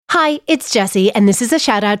Hi, it's Jessie, and this is a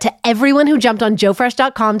shout out to everyone who jumped on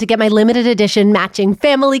JoeFresh.com to get my limited edition matching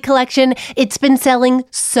family collection. It's been selling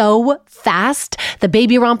so fast. The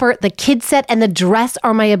baby romper, the kid set, and the dress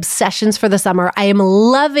are my obsessions for the summer. I am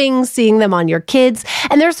loving seeing them on your kids,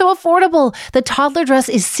 and they're so affordable. The toddler dress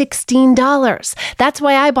is $16. That's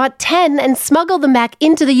why I bought 10 and smuggled them back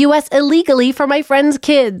into the U.S. illegally for my friends'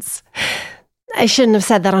 kids. I shouldn't have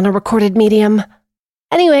said that on a recorded medium.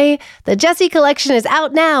 Anyway, the Jessie collection is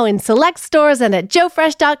out now in select stores and at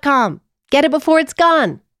JoeFresh.com. Get it before it's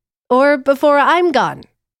gone. Or before I'm gone.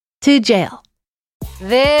 To jail.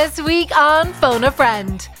 This week on Phone a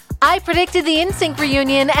Friend, I predicted the NSYNC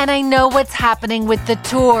reunion and I know what's happening with the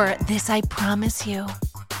tour. This I promise you.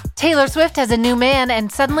 Taylor Swift has a new man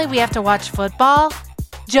and suddenly we have to watch football.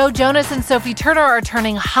 Joe Jonas and Sophie Turner are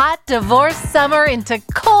turning hot divorce summer into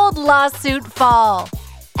cold lawsuit fall.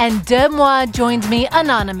 And Deux joined me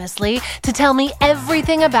anonymously to tell me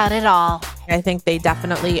everything about it all. I think they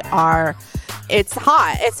definitely are. It's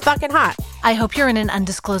hot. It's fucking hot. I hope you're in an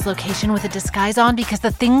undisclosed location with a disguise on because the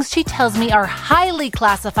things she tells me are highly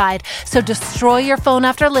classified. So destroy your phone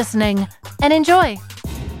after listening and enjoy.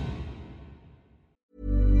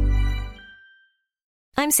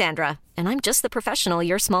 I'm Sandra, and I'm just the professional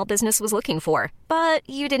your small business was looking for. But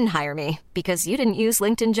you didn't hire me because you didn't use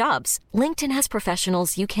LinkedIn Jobs. LinkedIn has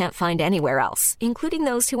professionals you can't find anywhere else, including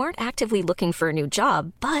those who aren't actively looking for a new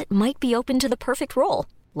job, but might be open to the perfect role,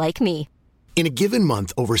 like me. In a given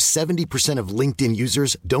month, over 70% of LinkedIn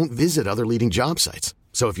users don't visit other leading job sites.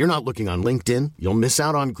 So if you're not looking on LinkedIn, you'll miss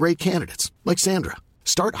out on great candidates like Sandra.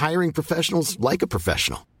 Start hiring professionals like a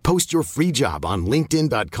professional. Post your free job on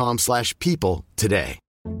linkedin.com/people today.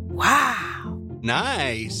 Wow.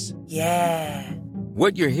 Nice. Yeah.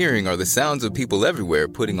 What you're hearing are the sounds of people everywhere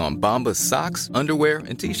putting on Bombas socks, underwear,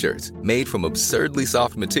 and T-shirts made from absurdly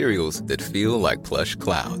soft materials that feel like plush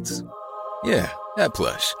clouds. Yeah, that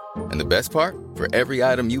plush. And the best part? For every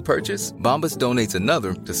item you purchase, Bombas donates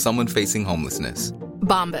another to someone facing homelessness.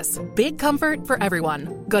 Bombas. Big comfort for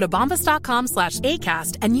everyone. Go to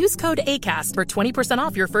bombas.com/ACAST and use code ACAST for 20%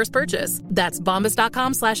 off your first purchase. That's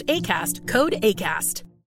bombas.com/ACAST. Code ACAST.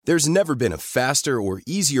 There's never been a faster or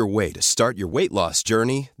easier way to start your weight loss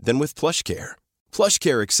journey than with PlushCare.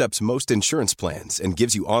 PlushCare accepts most insurance plans and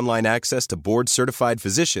gives you online access to board-certified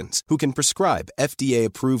physicians who can prescribe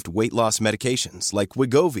FDA-approved weight loss medications like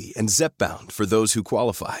Wegovy and Zepbound for those who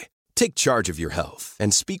qualify. Take charge of your health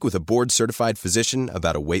and speak with a board-certified physician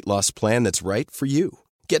about a weight loss plan that's right for you.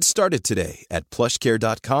 Get started today at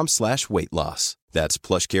plushcare.com/weight loss. That's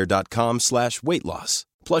plushcare.com/weight loss.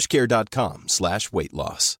 plushcare.com/weight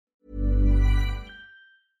loss.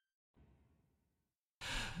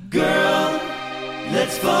 Girl,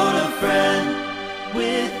 let's phone a friend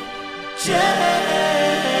with Jessie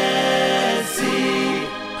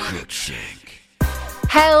Cruikshank.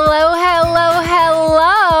 Hello, hello,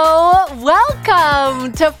 hello.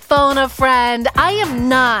 Welcome to Phone a Friend. I am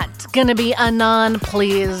not going to be anon,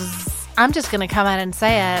 please. I'm just going to come out and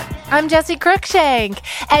say it. I'm Jessie Cruikshank.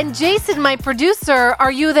 And Jason, my producer,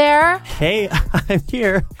 are you there? Hey, I'm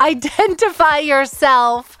here. Identify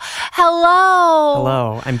yourself. Hello.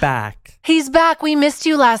 Hello, I'm back. He's back. We missed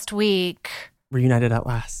you last week. Reunited at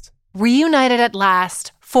last. Reunited at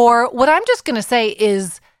last for what I'm just going to say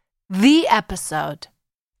is the episode.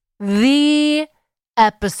 The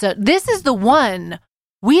episode. This is the one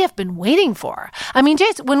we have been waiting for. I mean,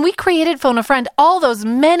 Jason, when we created Phone a Friend all those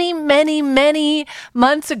many, many, many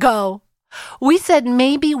months ago, we said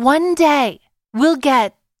maybe one day we'll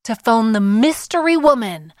get to phone the mystery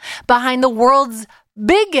woman behind the world's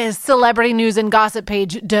biggest celebrity news and gossip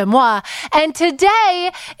page, Deux. And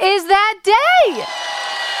today is that day.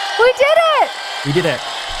 We did it. We did it.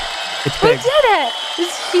 It's big. We did it.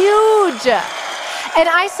 It's huge. And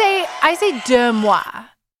I say Deux.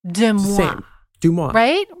 Same. Deux moi.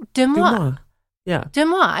 Right? Deux moi. Yeah. Deux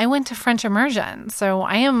moi. I went to French immersion, so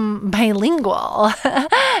I am bilingual.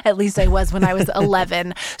 At least I was when I was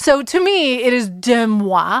 11. So to me, it is deux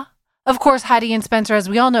moi. Of course, Heidi and Spencer, as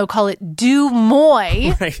we all know, call it deux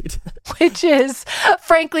moi. Right. Which is,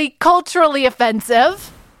 frankly, culturally offensive.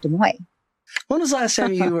 Deux moi. When was the last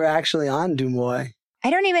time you were actually on Deux moi? I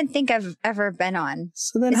don't even think I've ever been on.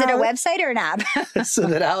 So then is it a website or an app? So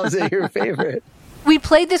then how is it your favorite? We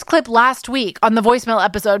played this clip last week on the voicemail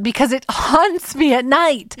episode because it haunts me at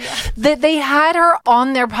night that they had her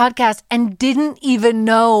on their podcast and didn't even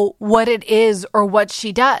know what it is or what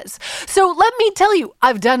she does. So let me tell you,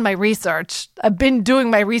 I've done my research. I've been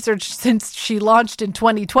doing my research since she launched in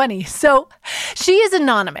 2020. So she is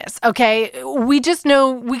anonymous, okay? We just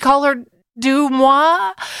know, we call her Deux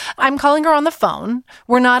I'm calling her on the phone.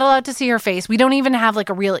 We're not allowed to see her face. We don't even have like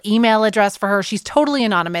a real email address for her. She's totally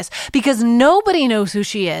anonymous because nobody knows who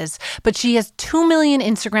she is, but she has 2 million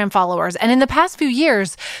Instagram followers. And in the past few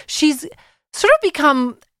years, she's sort of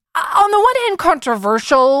become, on the one hand,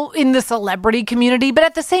 controversial in the celebrity community, but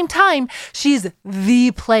at the same time, she's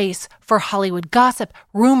the place for Hollywood gossip,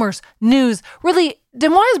 rumors, news. Really, Deux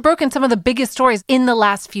has broken some of the biggest stories in the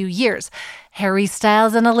last few years. Harry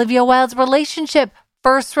Styles and Olivia Wilde's relationship,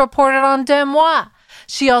 first reported on Deux.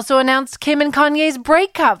 She also announced Kim and Kanye's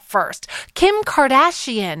breakup first. Kim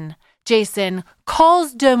Kardashian, Jason,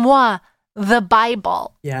 calls Deux the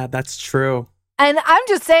Bible. Yeah, that's true. And I'm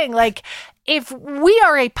just saying, like, if we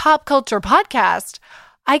are a pop culture podcast,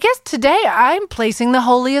 I guess today I'm placing the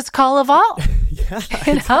holiest call of all. Yeah,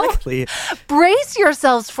 exactly. Brace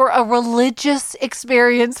yourselves for a religious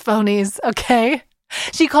experience, phonies, okay?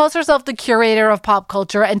 She calls herself the curator of pop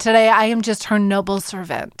culture, and today I am just her noble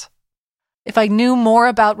servant. If I knew more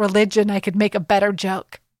about religion, I could make a better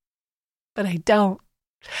joke. But I don't.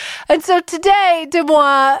 And so today, Deux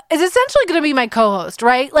is essentially going to be my co-host,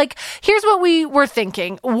 right? Like, here's what we were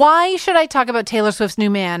thinking. Why should I talk about Taylor Swift's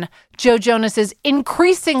new man, Joe Jonas's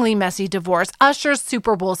increasingly messy divorce, Usher's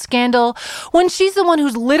Super Bowl scandal, when she's the one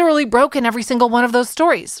who's literally broken every single one of those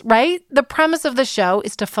stories, right? The premise of the show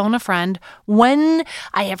is to phone a friend when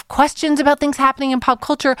I have questions about things happening in pop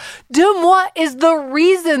culture. Deux is the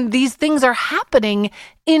reason these things are happening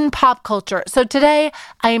in pop culture. So today,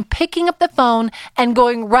 I am picking up the phone and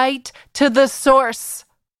going right to the source.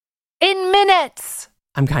 In minutes.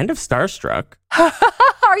 I'm kind of starstruck.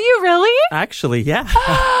 Are you really? Actually, yeah.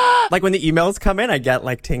 Like when the emails come in, I get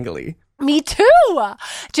like tingly. Me too.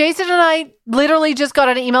 Jason and I literally just got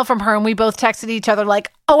an email from her and we both texted each other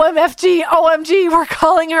like, OMFG, OMG, we're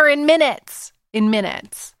calling her in minutes. In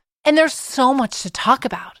minutes. And there's so much to talk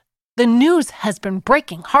about. The news has been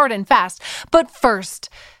breaking hard and fast. But first,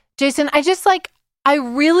 Jason, I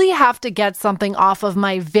really have to get something off of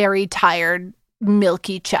my very tired,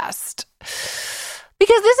 milky chest.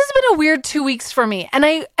 Because this has been a weird 2 weeks for me. And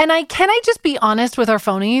can I just be honest with our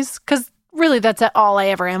phonies? Because really, that's all I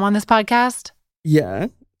ever am on this podcast. Yeah.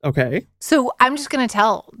 Okay. So I'm just going to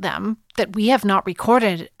tell them that we have not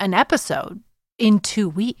recorded an episode in 2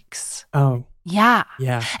 weeks. Oh. Yeah.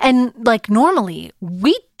 Yeah. And like normally,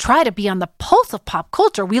 we try to be on the pulse of pop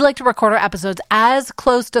culture. We like to record our episodes as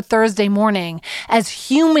close to Thursday morning as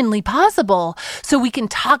humanly possible so we can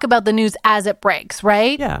talk about the news as it breaks,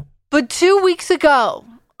 right? Yeah. But 2 weeks ago,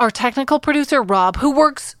 our technical producer, Rob, who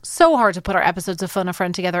works so hard to put our episodes of Phone a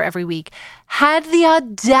Friend together every week, had the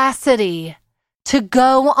audacity to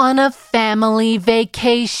go on a family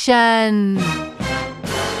vacation.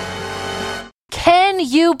 Can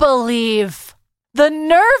you believe the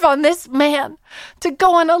nerve on this man to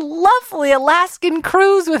go on a lovely Alaskan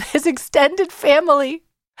cruise with his extended family?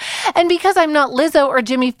 And because I'm not Lizzo or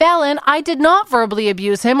Jimmy Fallon, I did not verbally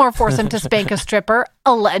abuse him or force him to spank a stripper,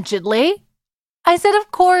 allegedly. I said, of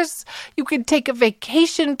course, you can take a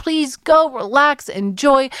vacation. Please go, relax,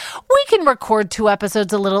 enjoy. We can record 2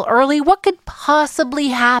 episodes a little early. What could possibly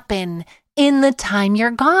happen in the time you're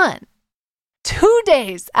gone? 2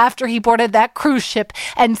 days after he boarded that cruise ship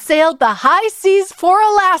and sailed the high seas for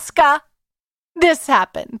Alaska, this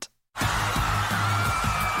happened.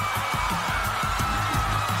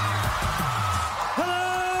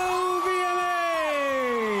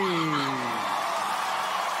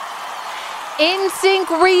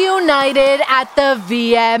 NSYNC reunited at the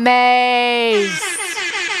VMAs.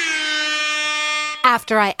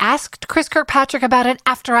 After I asked Chris Kirkpatrick about it,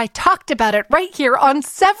 after I talked about it right here on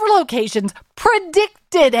several occasions,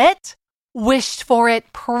 predicted it, wished for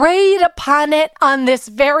it, prayed upon it on this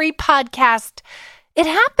very podcast, it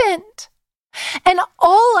happened. And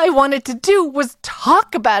all I wanted to do was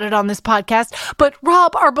talk about it on this podcast. But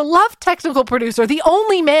Rob, our beloved technical producer, the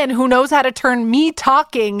only man who knows how to turn me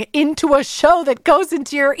talking into a show that goes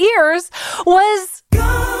into your ears, was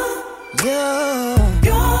gone. You're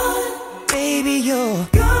gone, baby, you're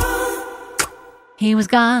gone. He was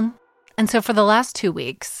gone. And so for the last 2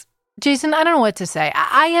 weeks, Jason, I don't know what to say.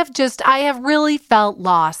 I have really felt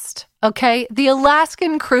lost. Okay? The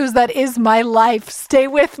Alaskan cruise that is my life, stay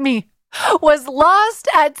with me, was lost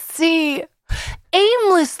at sea,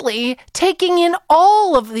 aimlessly taking in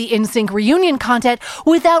all of the NSYNC reunion content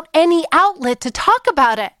without any outlet to talk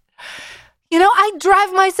about it. You know, I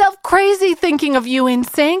drive myself crazy thinking of you,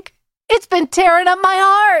 NSYNC. It's been tearing up my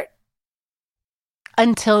heart.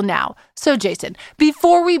 Until now. So, Jason,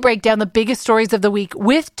 before we break down the biggest stories of the week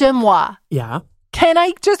with Deux, yeah, Can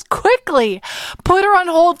I just quickly put her on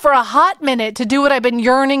hold for a hot minute to do what I've been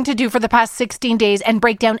yearning to do for the past 16 days and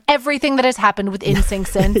break down everything that has happened with NSYNC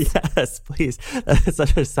since? Yes, please. That's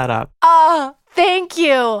such a setup. Thank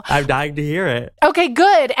you. I'm dying to hear it. Okay,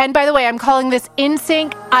 good. And by the way, I'm calling this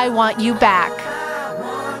NSYNC, I Want You Back.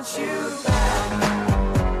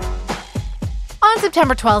 On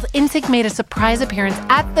September 12th, NSYNC made a surprise appearance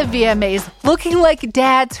at the VMAs looking like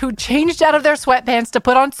dads who changed out of their sweatpants to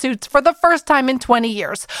put on suits for the first time in 20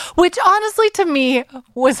 years, which honestly to me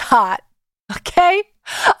was hot. Okay?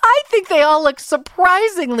 I think they all look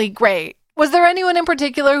surprisingly great. Was there anyone in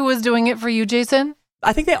particular who was doing it for you, Jason?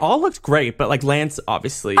 I think they all looked great, but like Lance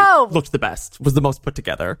obviously looked the best, was the most put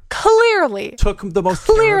together. Clearly. Took the most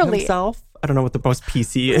care of himself. I don't know what the most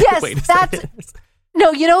PC way to say it is.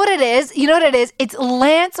 No, you know what it is? It's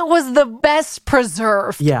Lance was the best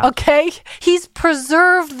preserved. Yeah. Okay? He's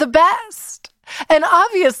preserved the best. And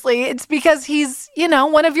obviously it's because he's,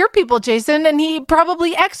 one of your people, Jason, and he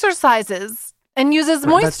probably exercises and uses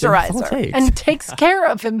moisturizer and takes care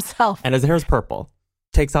of himself. And his hair is purple.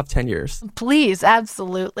 Takes off 10 years. Please,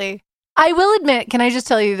 absolutely. I will admit, can I just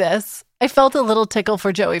tell you this? I felt a little tickle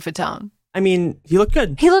for Joey Fatone. I mean, he looked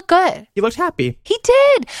good. He looked good. He looked happy. He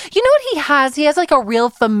did. You know what he has? He has like a real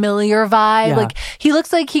familiar vibe. Yeah. Like he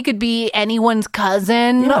looks like he could be anyone's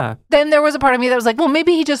cousin. Yeah. Then there was a part of me that was like, well,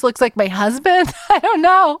 maybe he just looks like my husband. I don't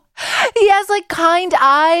know. He has like kind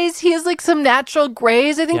eyes. He has like some natural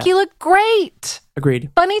grays. I think he looked great.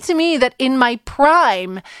 Agreed. Funny to me that in my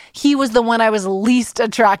prime, he was the one I was least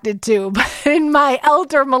attracted to. But in my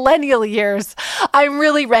elder millennial years, I'm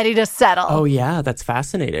really ready to settle. Oh, yeah. That's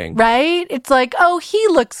fascinating. Right? It's like, oh, he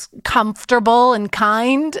looks comfortable and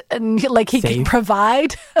kind and like he can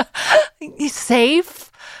provide. He's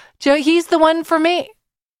safe. Joe, he's the one for me.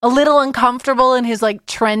 A little uncomfortable in his like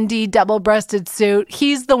trendy double-breasted suit.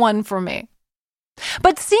 He's the one for me.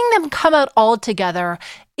 But seeing them come out all together,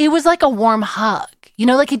 it was like a warm hug.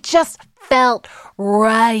 Like it just felt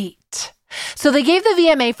right. So they gave the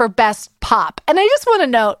VMA for Best Pop. And I just want to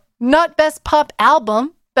note, not Best Pop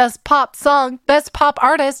Album, Best Pop Song, Best Pop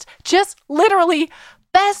Artist, just literally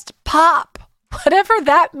Best Pop. Whatever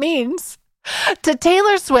that means. To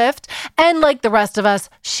Taylor Swift, and like the rest of us,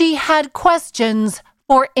 she had questions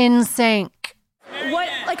for NSYNC. What,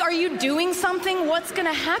 are you doing something? What's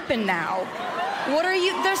gonna happen now? What are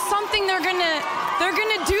you, there's something they're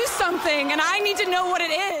gonna do something, and I need to know what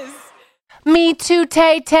it is. Me too,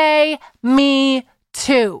 Tay-Tay. Me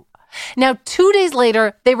too. Now, 2 days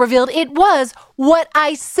later, they revealed it was what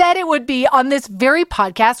I said it would be on this very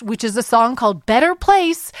podcast, which is a song called Better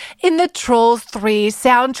Place in the Trolls 3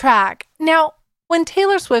 soundtrack. Now, when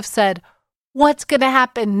Taylor Swift said, what's gonna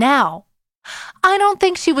happen now? I don't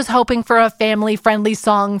think she was hoping for a family-friendly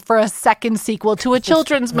song for a second sequel to a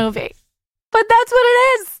children's movie. But that's what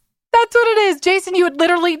it is. That's what it is. Jason, you had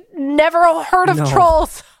literally never heard of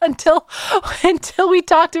Trolls until we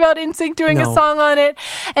talked about NSYNC doing a song on it.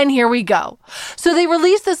 And here we go. So they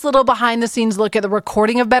released this little behind-the-scenes look at the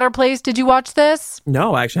recording of Better Place. Did you watch this?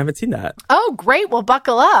 No, I actually haven't seen that. Oh, great. Well,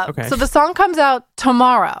 buckle up. Okay. So the song comes out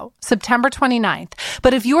tomorrow, September 29th.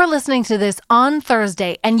 But if you are listening to this on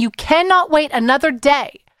Thursday and you cannot wait another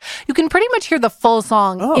day, you can pretty much hear the full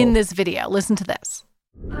song in this video. Listen to this.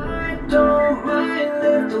 I don't mind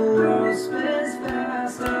if the world spins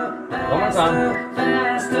faster. One more time.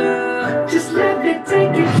 Faster. Just let me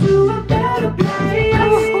take you to a better place.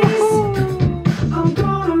 I'm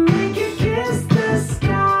gonna make you kiss the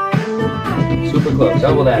sky tonight. Super close,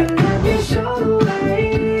 double that. Let me show the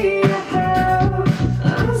way you have.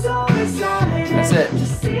 I'm so excited. That's it. To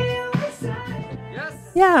see you excited. Yes.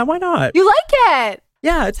 Yeah, why not? You like it?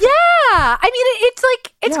 Yeah. It's I mean,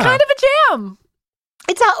 it's kind of a jam.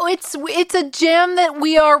 It's a jam that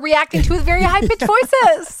we are reacting to with very high-pitched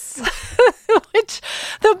voices, which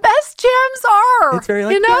the best jams are. It's very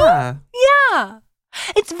like, Yeah.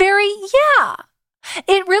 It's very,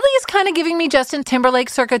 It really is kind of giving me Justin Timberlake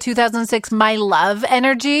circa 2006 My Love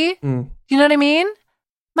energy. You know what I mean?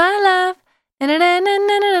 My love.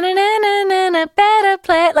 Better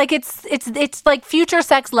play. Like it's like future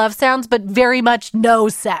sex love sounds, but very much no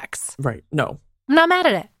sex. Right. No. I'm not mad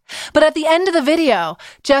at it. But at the end of the video,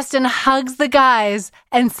 Justin hugs the guys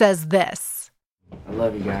and says this. I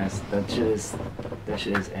love you guys. That shit is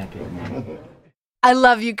epic, man. I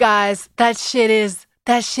love you guys. That shit is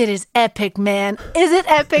epic, man. Is it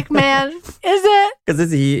epic, man? Is it? Because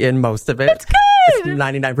is he in most of it? It's good. It's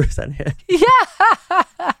 99% hit. Yeah.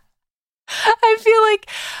 I feel like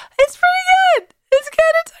it's pretty good. It's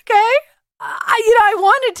good. It's okay. I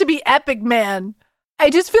want it to be epic, man. I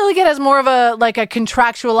just feel like it has more of a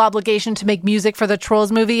contractual obligation to make music for the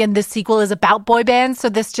Trolls movie, and this sequel is about boy bands, so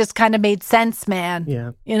this just kind of made sense, man.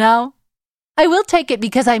 Yeah. You know? I will take it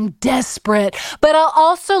because I'm desperate, but I'll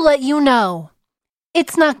also let you know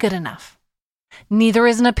it's not good enough. Neither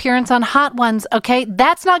is an appearance on Hot Ones, okay?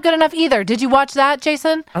 That's not good enough either. Did you watch that,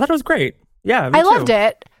 Jason? I thought it was great. Yeah, me I too. loved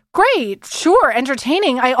it. Great, sure,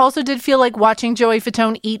 entertaining. I also did feel like watching Joey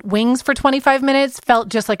Fatone eat wings for 25 minutes felt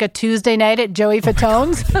just like a Tuesday night at Joey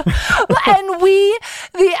Fatone's. And we,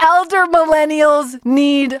 the elder millennials,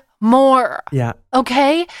 need more. Yeah.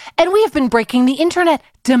 Okay? And we have been breaking the internet,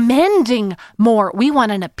 demanding more. We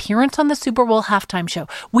want an appearance on the Super Bowl halftime show.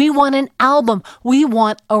 We want an album. We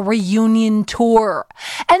want a reunion tour.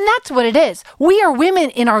 And that's what it is. We are women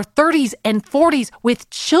in our 30s and 40s with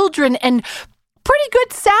children and pretty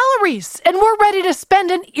good salaries, and we're ready to spend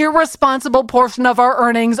an irresponsible portion of our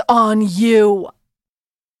earnings on you.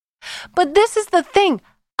 But this is the thing.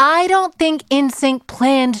 I don't think NSYNC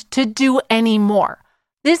planned to do any more.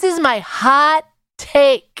 This is my hot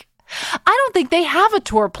take. I don't think they have a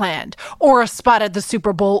tour planned or a spot at the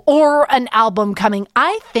Super Bowl or an album coming.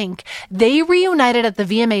 I think they reunited at the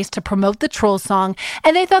VMAs to promote the Troll song,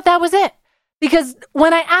 and they thought that was it. Because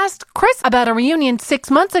when I asked Chris about a reunion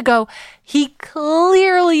 6 months ago, he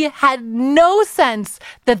clearly had no sense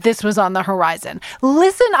that this was on the horizon.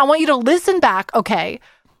 Listen, I want you to listen back, okay?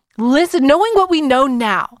 Listen, knowing what we know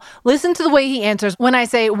now, listen to the way he answers when I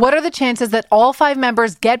say, what are the chances that all 5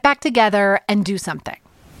 members get back together and do something?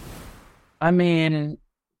 I mean,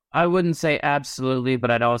 I wouldn't say absolutely,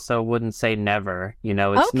 but I'd also wouldn't say never. You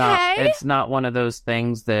know, it's not one of those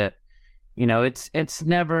things that, you know, it's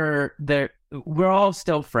never there. We're all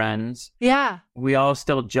still friends. Yeah. We all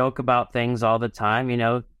still joke about things all the time. You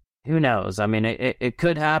know, who knows? I mean, it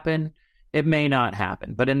could happen. It may not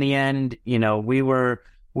happen. But in the end, you know, we were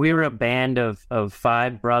a band of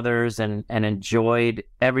 5 brothers and enjoyed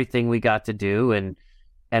everything we got to do and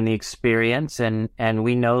the experience. And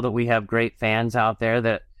we know that we have great fans out there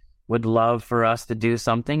that would love for us to do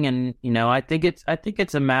something. And, you know, I think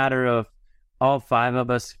it's a matter of all 5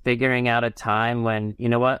 of us figuring out a time when, you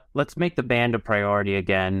know what, let's make the band a priority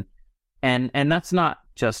again. And that's not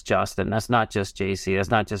just Justin. That's not just JC.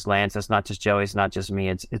 That's not just Lance. That's not just Joey. It's not just me.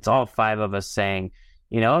 It's all 5 of us saying,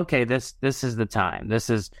 you know, okay, this is the time.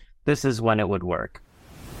 This is when it would work.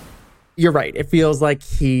 You're right. It feels like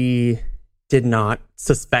he did not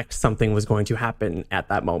suspect something was going to happen at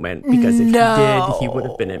that moment. Because if he did, he would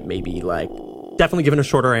have been maybe like definitely given a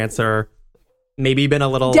shorter answer. Maybe been a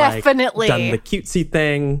little definitely done the cutesy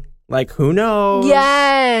thing. Like, who knows?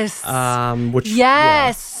 Yes.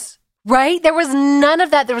 Yes. Right? There was none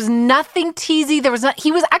of that. There was nothing teasy.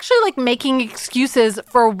 He was actually like making excuses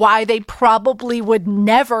for why they probably would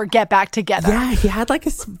never get back together. Yeah, he had like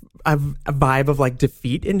a vibe of like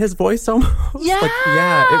defeat in his voice almost.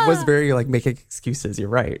 Yeah. It was very like making excuses. You're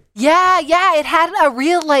right. Yeah. It had a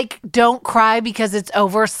real like don't cry because it's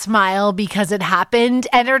over, smile because it happened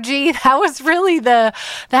energy. That was really the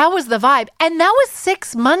vibe. And that was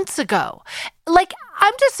 6 months ago. Like,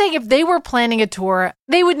 I'm just saying if they were planning a tour,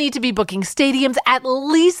 they would need to be booking stadiums at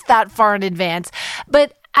least that far in advance.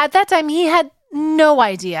 But at that time, he had no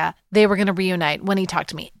idea they were going to reunite when he talked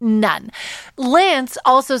to me. None. Lance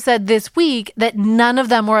also said this week that none of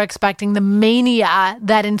them were expecting the mania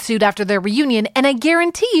that ensued after their reunion. And I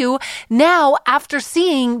guarantee you now, after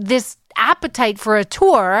seeing this appetite for a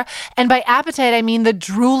tour, and by appetite I mean the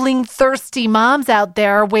drooling, thirsty moms out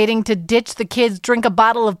there waiting to ditch the kids, drink a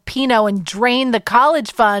bottle of Pinot, and drain the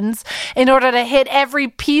college funds in order to hit every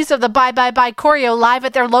piece of the Bye Bye Bye choreo live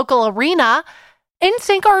at their local arena,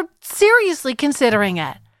 NSYNC are seriously considering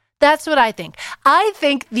it. That's what I think. I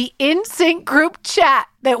think the NSYNC group chat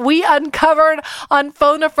that we uncovered on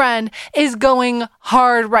Phone a Friend is going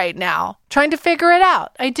hard right now, trying to figure it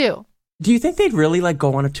out. I do. Do you think they'd really like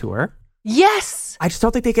go on a tour? Yes. I just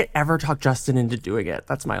don't think they could ever talk Justin into doing it.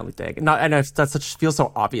 That's my only thing. I know that feels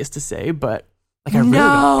so obvious to say, but like I really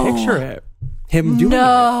don't picture it. Him doing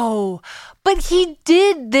it. But he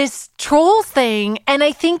did this Trolls thing, and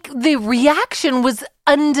I think the reaction was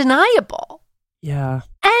undeniable. Yeah.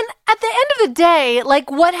 And at the end of the day, like,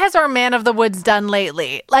 what has our man of the woods done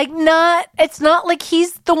lately? Like, it's not like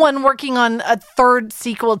he's the one working on a 3rd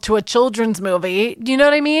sequel to a children's movie. Do you know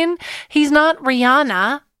what I mean? He's not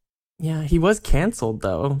Rihanna. Yeah, he was canceled,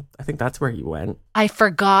 though. I think that's where he went. I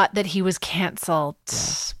forgot that he was canceled. Yeah.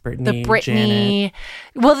 Britney, Janet.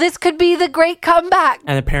 Well, this could be the great comeback.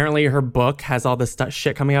 And apparently her book has all this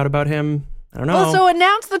shit coming out about him. I don't know. Well, so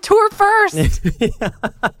announce the tour first.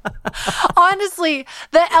 Honestly,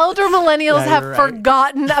 the elder millennials have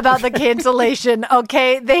forgotten about the cancellation,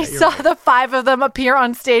 okay? They saw the 5 of them appear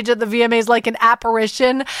on stage at the VMAs like an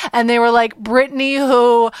apparition, and they were like, Brittany,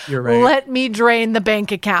 let me drain the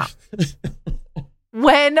bank account.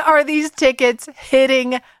 When are these tickets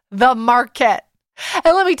hitting the market?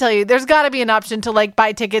 And let me tell you, there's got to be an option to like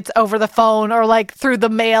buy tickets over the phone or like through the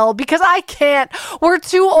mail, because I can't. We're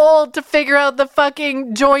too old to figure out the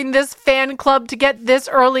fucking join this fan club to get this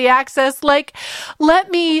early access. Like,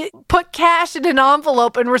 let me put cash in an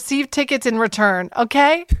envelope and receive tickets in return,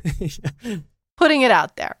 okay? Putting it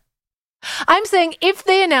out there. I'm saying if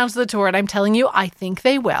they announce the tour, and I'm telling you, I think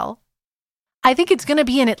they will, I think it's going to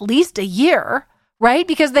be in at least a year. Right?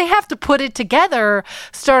 Because they have to put it together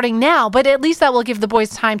starting now, but at least that will give the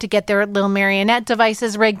boys time to get their little marionette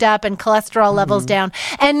devices rigged up and cholesterol levels down,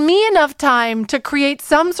 and me enough time to create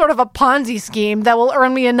some sort of a Ponzi scheme that will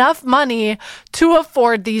earn me enough money to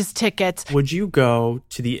afford these tickets. Would you go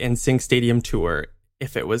to the NSYNC Stadium tour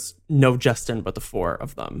if it was no Justin but the 4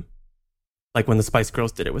 of them? Like when the Spice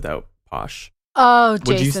Girls did it without Posh. Oh,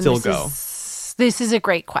 Jason. Would you still go? This is a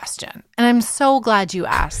great question, and I'm so glad you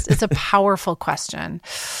asked. It's a powerful question.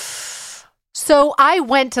 So I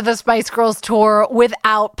went to the Spice Girls tour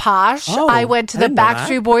without Posh. I went to the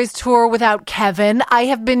Backstreet Boys tour without Kevin. I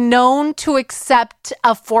have been known to accept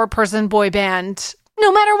a 4-person boy band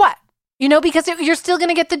no matter what, you know, because you're still going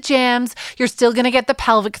to get the jams. You're still going to get the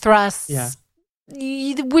pelvic thrusts. Yeah.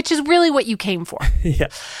 Which is really what you came for. Yeah.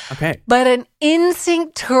 Okay. But an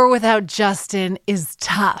NSYNC tour without Justin is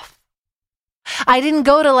tough. I didn't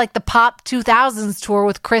go to like the Pop 2000s tour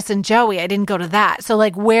with Chris and Joey. I didn't go to that. So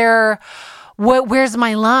like where's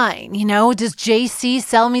my line? You know, does JC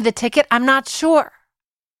sell me the ticket? I'm not sure.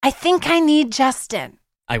 I think I need Justin.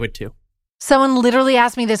 I would too. Someone literally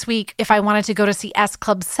asked me this week if I wanted to go to see S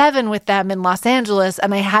Club 7 with them in Los Angeles.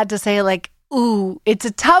 And I had to say like, ooh, it's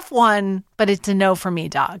a tough one, but it's a no for me,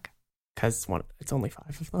 dog. Because it's only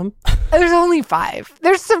 5 of them. There's only 5.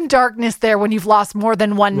 There's some darkness there when you've lost more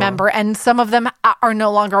than one member, and some of them are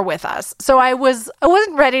no longer with us. So I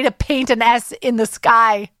wasn't ready to paint an S in the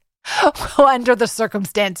sky under the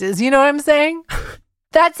circumstances. You know what I'm saying?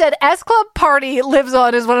 That said, S Club Party Lives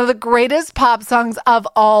On is one of the greatest pop songs of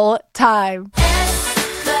all time. There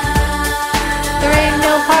ain't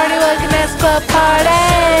no party like an S Club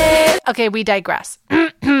party. Okay, we digress.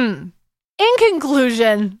 In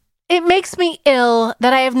conclusion, it makes me ill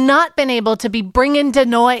that I have not been able to be bringing the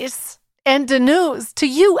noise and the news to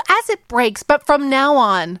you as it breaks. But from now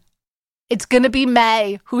on, it's going to be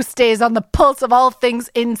May who stays on the pulse of all things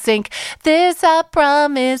NSYNC. This I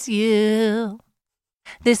promise you.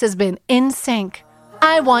 This has been NSYNC.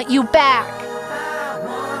 I want you back.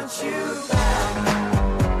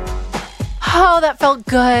 Oh, that felt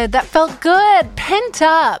good. That felt good. Pent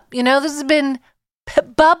up. You know, this has been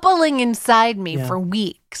bubbling inside me for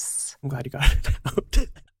weeks. I'm glad you got it out.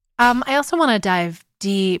 I also want to dive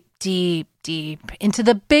deep into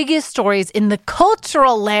the biggest stories in the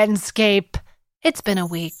cultural landscape. It's been a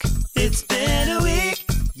week. It's been a week,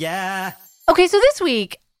 yeah. Okay, so this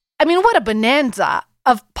week, I mean, what a bonanza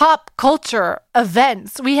of pop culture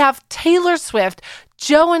events. We have Taylor Swift,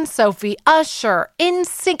 Joe and Sophie, Usher,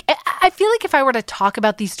 NSYNC. I feel like if I were to talk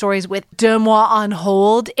about these stories with Deux on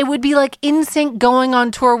hold, it would be like NSYNC going on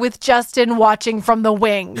tour with Justin watching from the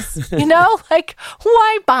wings. You know, like,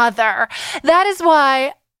 why bother? That is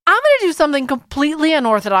why I'm going to do something completely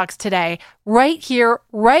unorthodox today, right here,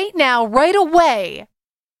 right now, right away.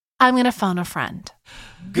 I'm going to phone a friend.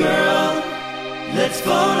 Girl, let's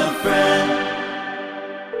phone a friend.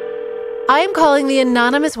 I am calling the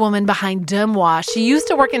anonymous woman behind Deux. She used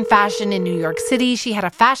to work in fashion in New York City. She had a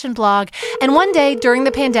fashion blog. And one day during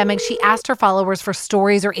the pandemic, she asked her followers for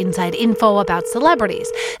stories or inside info about celebrities.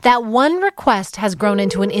 That one request has grown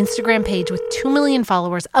into an Instagram page with 2 million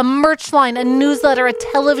followers, a merch line, a newsletter, a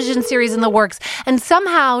television series in the works. And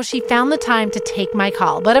somehow she found the time to take my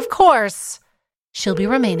call. But of course, she'll be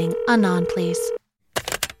remaining anon, please.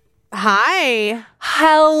 Hi.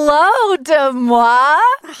 Hello, Deux.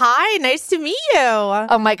 Hi, nice to meet you.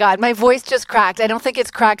 Oh my God, my voice just cracked. I don't think it's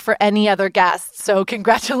cracked for any other guests. So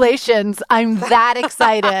congratulations. I'm that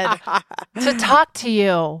excited to talk to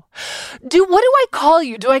you. What do I call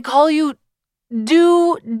you? Do I call you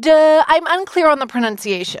I'm unclear on the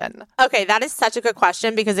pronunciation. Okay, that is such a good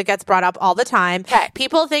question because it gets brought up all the time. Okay.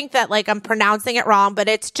 People think that like I'm pronouncing it wrong, but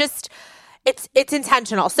it's just... It's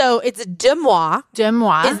intentional. So it's Deux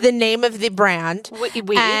is the name of the brand.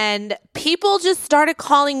 Oui. And people just started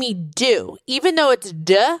calling me Deux, even though it's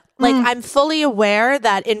Deux Like, I'm fully aware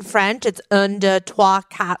that in French, it's un, deux, trois,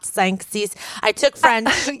 quatre, cinq, six. I took French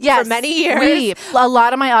for many years. Oui. A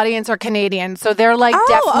lot of my audience are Canadian, so they're like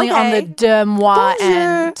definitely on the deux mois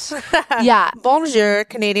end. Yeah. Bonjour,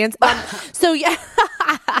 Canadians. So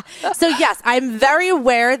yes, I'm very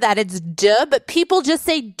aware that it's deux, but people just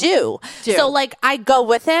say do. So like, I go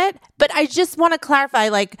with it, but I just want to clarify,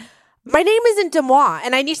 like, my name isn't Demois,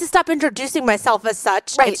 and I need to stop introducing myself as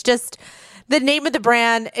such. Right. It's just the name of the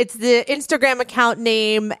brand. It's the Instagram account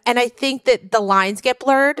name. And I think that the lines get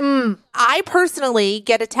blurred. I personally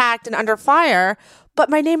get attacked and under fire, but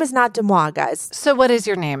my name is not Demois, guys. So what is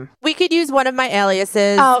your name? We could use one of my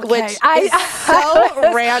aliases, which is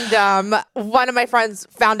so random. One of my friends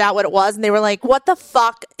found out what it was, and they were like, what the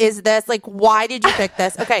fuck is this? Like, why did you pick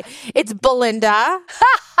this? Okay, it's Belinda.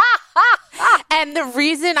 And the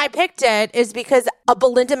reason I picked it is because a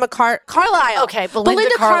Belinda Carlisle. Okay, Belinda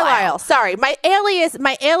Carlisle. Sorry, my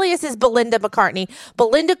alias is Belinda McCartney.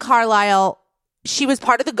 Belinda Carlisle. She was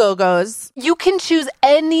part of the Go-Go's. You can choose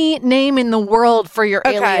any name in the world for your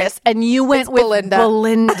alias, and you went with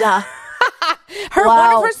Belinda.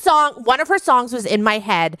 One of her songs was in my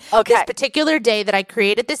head. This particular day that I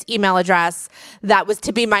created this email address that was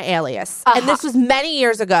to be my alias. And this was many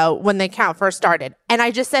years ago when the account first started. And I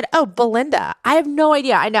just said, oh, Belinda. I have no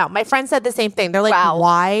idea. I know. My friends said the same thing. They're like,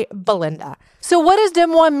 why Belinda? So what does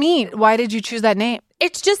Demois mean? Why did you choose that name?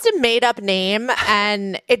 It's just a made-up name,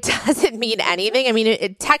 and it doesn't mean anything. I mean,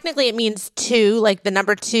 it technically it means two, like the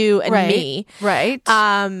number two and me. Right.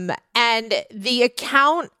 And the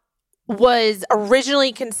account was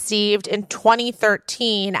originally conceived in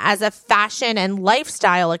 2013 as a fashion and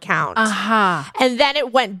lifestyle account. And then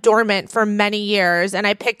it went dormant for many years, and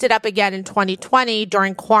I picked it up again in 2020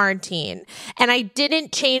 during quarantine. And I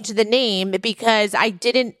didn't change the name because I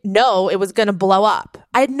didn't know it was going to blow up.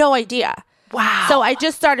 I had no idea. Wow. So I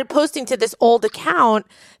just started posting to this old account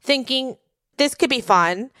thinking this could be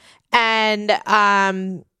fun. And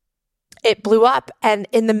it blew up. And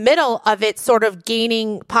in the middle of it sort of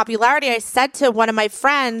gaining popularity, I said to one of my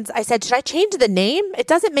friends, I said, should I change the name? It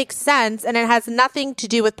doesn't make sense. And it has nothing to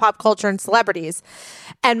do with pop culture and celebrities.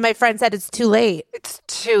 And my friend said, it's too late. It's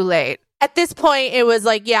too late. At this point, it was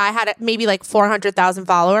like, I had maybe like 400,000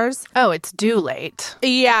 followers. Oh, it's too late.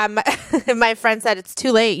 Yeah. My friend said, it's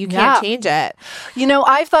too late. You can't change it. You know,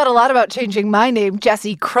 I've thought a lot about changing my name,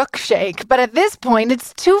 Jessie Cruikshank, but at this point,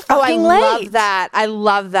 it's too fucking late. Love that. I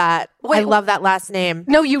love that. Wait, I love that last name.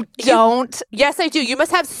 No, you don't. Yes, I do. You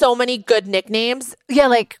must have so many good nicknames. Yeah,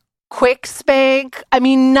 like Quick Spank. I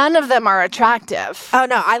mean, none of them are attractive. Oh,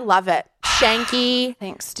 no. I love it. Shanky.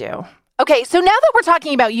 Thanks, Stu. Okay, so now that we're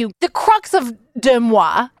talking about you, the crux of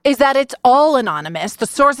Demois is that it's all anonymous. The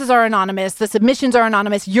sources are anonymous. The submissions are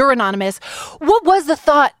anonymous. You're anonymous. What was the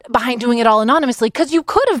thought behind doing it all anonymously? Because you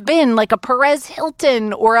could have been like a Perez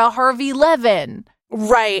Hilton or a Harvey Levin.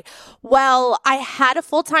 Right. Well, I had a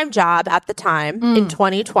full-time job at the time in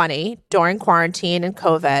 2020 during quarantine and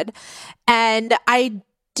COVID. And I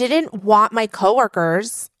didn't want my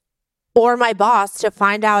coworkers or my boss to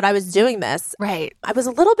find out I was doing this. Right. I was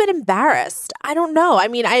a little bit embarrassed. I don't know. I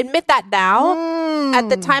mean, I admit that now. At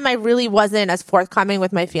the time, I really wasn't as forthcoming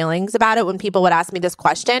with my feelings about it when people would ask me this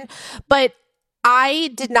question. But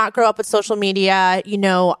I did not grow up with social media. You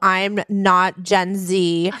know, I'm not Gen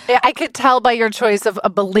Z. I could tell by your choice of a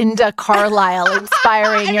Belinda Carlisle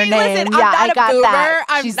inspiring your name. Listen, I got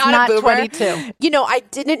that. She's not a boomer. 22. You know, I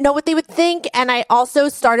didn't know what they would think. And I also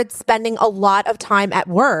started spending a lot of time at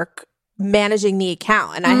work managing the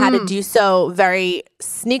account, and I had to do so very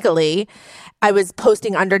sneakily. I was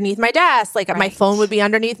posting underneath my desk. Like my phone would be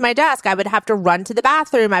underneath my desk. I would have to run to the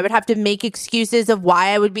bathroom. I would have to make excuses of why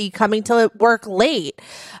I would be coming to work late.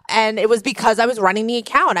 And it was because I was running the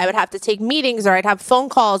account. I would have to take meetings, or I'd have phone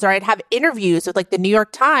calls, or I'd have interviews with like the New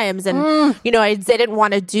York Times. And, you know, I didn't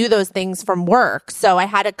want to do those things from work. So I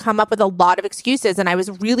had to come up with a lot of excuses. And I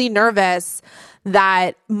was really nervous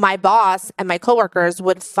that my boss and my coworkers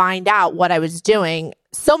would find out what I was doing.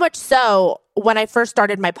 So much so, when I first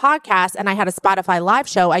started my podcast and I had a Spotify live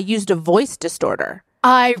show, I used a voice distorter.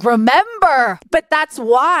 I remember. But that's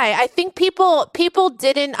why I think people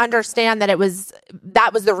didn't understand that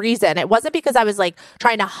that was the reason. It wasn't because I was like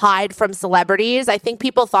trying to hide from celebrities. I think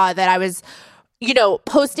people thought that I was, you know,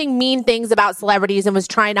 posting mean things about celebrities and was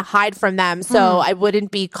trying to hide from them so I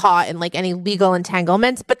wouldn't be caught in like any legal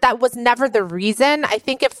entanglements. But that was never the reason. I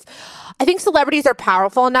think celebrities are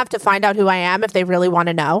powerful enough to find out who I am if they really want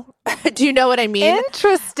to know. Do you know what I mean?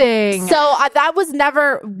 Interesting. So that was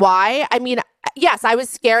never why. I mean, yes, I was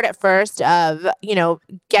scared at first of, you know,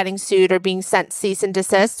 getting sued or being sent cease and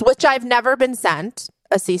desist, which I've never been sent.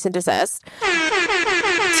 a cease and desist.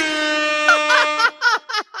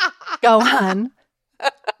 Go on.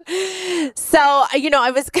 So,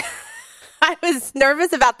 I was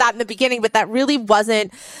nervous about that in the beginning, but that really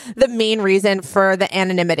wasn't the main reason for the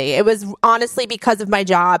anonymity. It was honestly because of my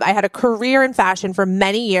job. I had a career in fashion for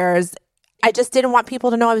many years. I just didn't want people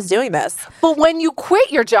to know I was doing this. But when you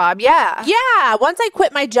quit your job, yeah. Yeah. Once I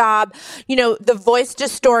quit my job, the voice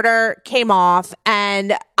distorter came off,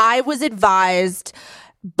 and I was advised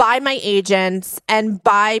by my agents and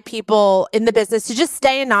by people in the business to just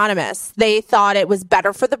stay anonymous. They thought it was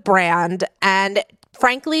better for the brand. And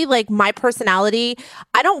frankly, like, my personality,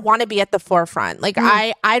 I don't want to be at the forefront. Like,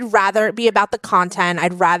 I'd rather it be about the content.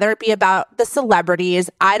 I'd rather it be about the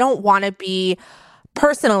celebrities. I don't want to be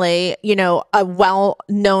personally, a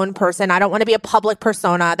well-known person. I don't want to be a public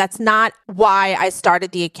persona. That's not why I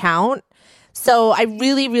started the account. So I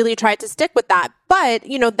really, really tried to stick with that. But,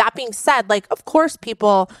 that being said, like, of course,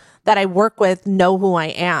 people that I work with know who I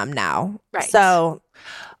am now. Right. So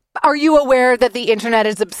are you aware that the internet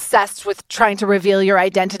is obsessed with trying to reveal your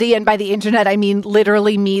identity? And by the internet, I mean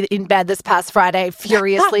literally me in bed this past Friday,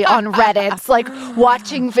 furiously on Reddit. It's like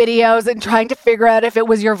watching videos and trying to figure out if it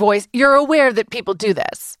was your voice. You're aware that people do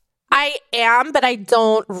this. I am, but I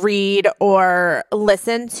don't read or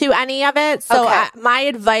listen to any of it. So my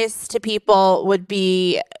advice to people would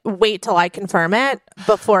be wait till I confirm it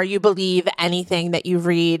before you believe anything that you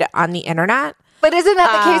read on the internet. But isn't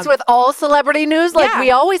that the case with all celebrity news? Like, we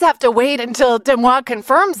always have to wait until Demois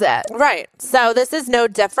confirms it. Right. So this is no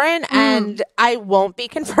different, and I won't be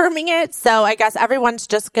confirming it. So I guess everyone's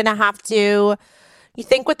just going to have to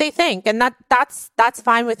think what they think. And that's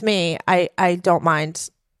fine with me. I don't mind.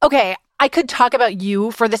 Okay, I could talk about you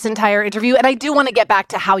for this entire interview, and I do want to get back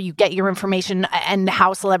to how you get your information and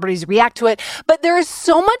how celebrities react to it. But there is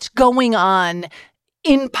so much going on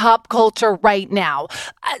in pop culture right now.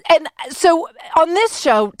 And so on this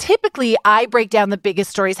show, typically I break down the biggest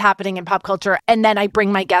stories happening in pop culture and then I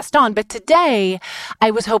bring my guest on. But today I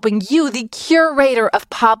was hoping you, the curator of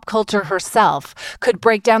pop culture herself, could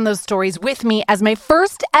break down those stories with me as my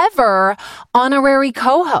first ever honorary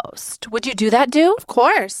co-host. Would you do that, Deux? Of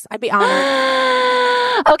course. I'd be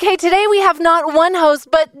honored. Okay, today we have not one host,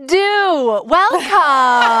 but Deux. Welcome.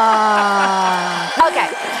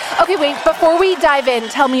 Okay, wait, before we dive in,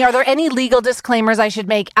 tell me, are there any legal disclaimers I should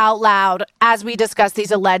make out loud as we discuss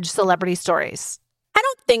these alleged celebrity stories? I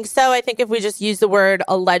don't think so. I think if we just use the word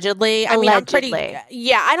allegedly, I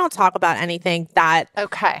don't talk about anything that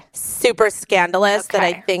super scandalous that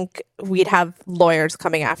I think we'd have lawyers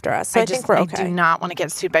coming after us. So I think we're okay. I do not want to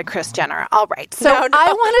get sued by Kris Jenner. All right. So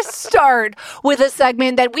I want to start with a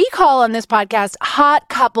segment that we call on this podcast, Hot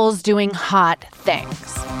Couples Doing Hot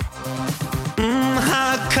Things.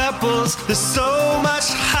 Hot couples, there's so much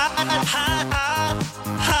hotter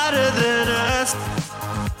than us.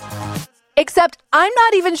 Except I'm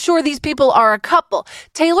not even sure these people are a couple.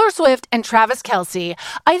 Taylor Swift and Travis Kelce.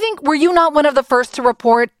 I think, were you not one of the first to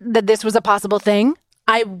report that this was a possible thing?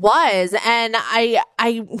 I was, and I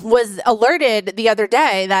was alerted the other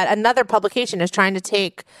day that another publication is trying to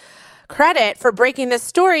take credit for breaking this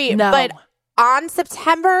story. No. But on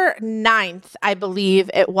September 9th, I believe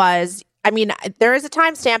it was, there is a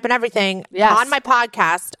timestamp and everything. Yes. On my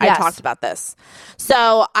podcast, I talked about this.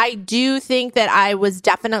 So I do think that I was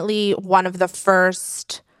definitely one of the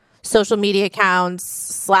first social media accounts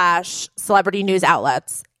 / celebrity news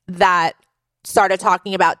outlets that started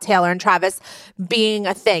talking about Taylor and Travis being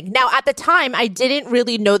a thing. Now, at the time, I didn't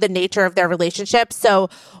really know the nature of their relationship.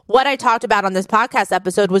 So what I talked about on this podcast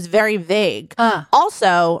episode was very vague.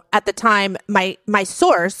 Also, at the time, my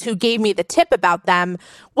source who gave me the tip about them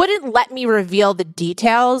wouldn't let me reveal the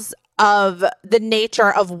details of the nature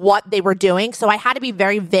of what they were doing. So I had to be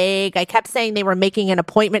very vague. I kept saying they were making an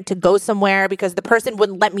appointment to go somewhere because the person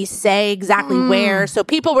wouldn't let me say exactly where. So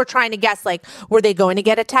people were trying to guess, like, were they going to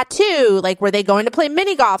get a tattoo? Like, were they going to play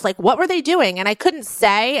mini golf? Like, what were they doing? And I couldn't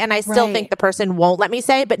say, and I still think the person won't let me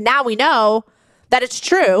say. But now we know that it's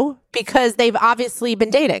true because they've obviously been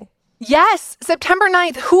dating. Yes, September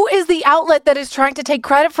 9th. Who is the outlet that is trying to take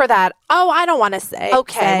credit for that? Oh, I don't want to say.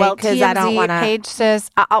 Okay, well, TMZ, I don't want to. Page Six.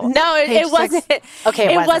 No, it wasn't.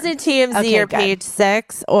 Okay, it wasn't TMZ or Page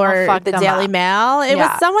Six or the Daily Mail. It was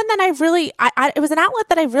someone that I really. It was an outlet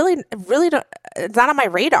that I really don't. It's not on my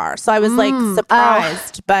radar, so I was like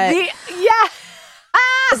surprised. But I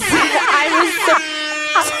was.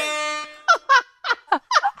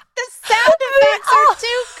 The sound effects are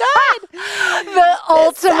too good. The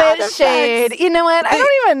ultimate shade. You know what? I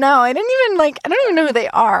don't even know. I don't even know who they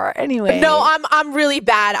are anyway. No, I'm really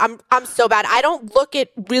bad. I'm so bad. I don't look at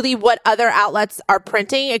really what other outlets are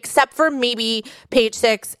printing, except for maybe Page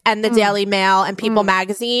Six and the Daily Mail and People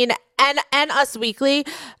Magazine and Us Weekly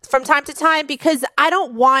from time to time, because I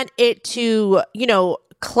don't want it to,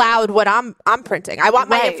 cloud what I'm printing. I want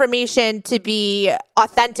my information to be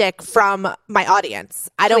authentic from my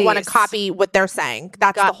audience. I don't want to copy what they're saying.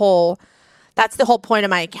 That's the whole point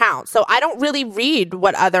of my account. So I don't really read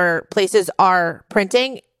what other places are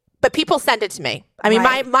printing, but people send it to me. I mean,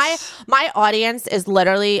 my audience is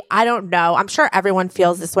literally, I don't know. I'm sure everyone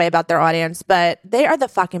feels this way about their audience, but they are the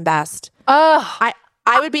fucking best. I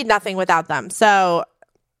would be nothing without them. So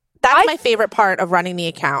that's my favorite part of running the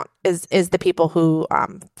account is the people who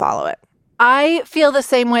follow it. I feel the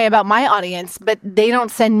same way about my audience, but they don't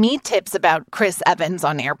send me tips about Chris Evans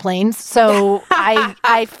on airplanes. So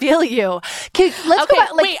I feel you. Okay, let's go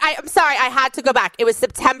back. Wait, I'm sorry. I had to go back. It was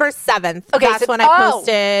September 7th. Okay, that's when I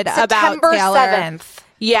posted about Taylor. September 7th.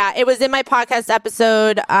 Yeah, it was in my podcast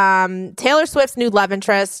episode, Taylor Swift's new love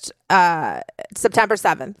interest, September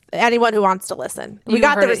 7th. Anyone who wants to listen. We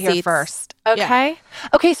got the receipts here first. Okay. Yeah.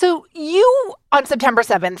 Okay, so you, on September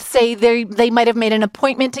 7th, say they might have made an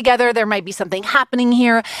appointment together. There might be something happening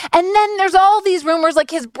here. And then there's all these rumors, like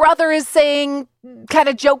his brother is saying, kind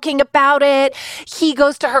of joking about it. He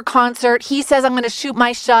goes to her concert. He says, I'm going to shoot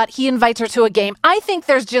my shot. He invites her to a game. I think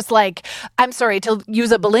there's just like, I'm sorry to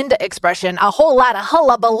use a Belinda expression, a whole lot of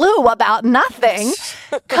hullabaloo about nothing.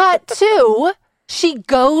 Cut to, she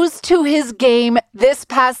goes to his game this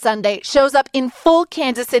past Sunday, shows up in full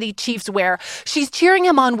Kansas City Chiefs wear. She's cheering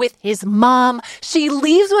him on with his mom. She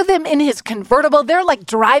leaves with him in his convertible. They're like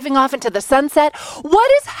driving off into the sunset.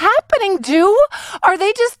 What is happening, Deux? Are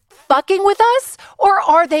they just fucking with us, or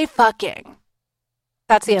are they fucking?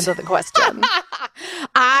 That's the end of the question.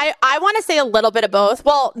 I want to say a little bit of both.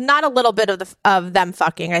 Well, not a little bit of them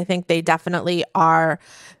fucking. I think they definitely are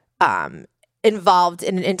involved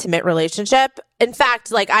in an intimate relationship. In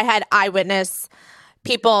fact, like I had eyewitness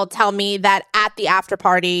people tell me that at the after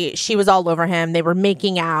party, she was all over him. They were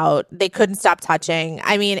making out. They couldn't stop touching.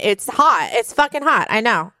 I mean, it's hot. It's fucking hot. I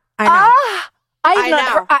know. I know.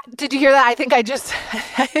 Did you hear that? I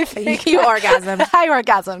think you orgasm. I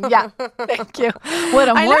orgasm. Yeah. Thank you. What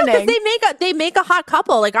a morning. I know, because they make a hot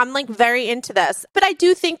couple. Like, I'm like very into this. But I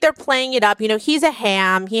do think they're playing it up. He's a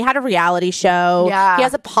ham. He had a reality show. Yeah. He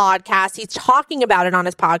has a podcast. He's talking about it on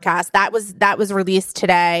his podcast. That was released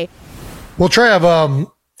today. Well,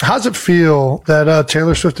 Trav, how's it feel that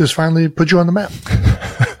Taylor Swift has finally put you on the map?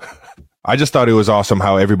 I just thought it was awesome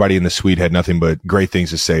how everybody in the suite had nothing but great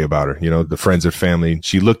things to say about her. The friends and family.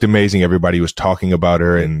 She looked amazing. Everybody was talking about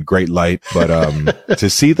her in great light. But to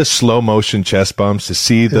see the slow motion chest bumps, to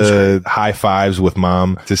see the high fives with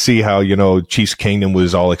mom, to see how, Chiefs Kingdom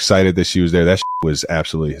was all excited that she was there, that was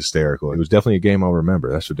absolutely hysterical. It was definitely a game I'll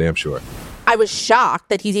remember. That's for damn sure. I was shocked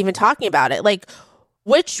that he's even talking about it. Like,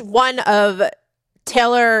 which one of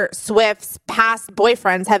Taylor Swift's past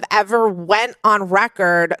boyfriends have ever went on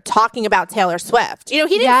record talking about Taylor Swift? He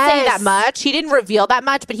didn't say that much. He didn't reveal that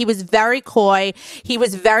much, but he was very coy. He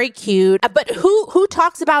was very cute. But who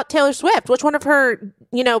talks about Taylor Swift? Which one of her,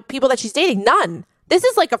 people that she's dating? None. This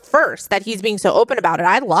is like a first that he's being so open about it.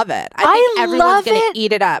 I love it. I think everyone's going to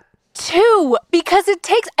eat it up. Too, because it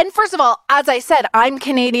takes, and first of all, as I said, I'm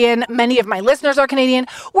Canadian. Many of my listeners are Canadian.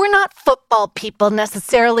 We're not football people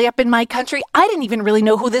necessarily up in my country. I didn't even really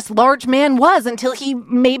know who this large man was until he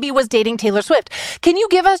maybe was dating Taylor Swift. Can you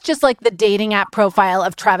give us just like the dating app profile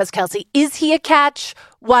of Travis Kelce? Is he a catch?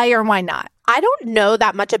 Why or why not? I don't know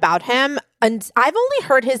that much about him, and I've only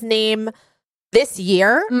heard his name this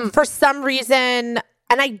year for some reason,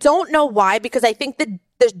 and I don't know why, because I think the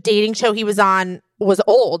dating show he was on was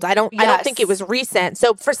old. I don't think it was recent.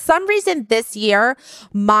 So for some reason this year,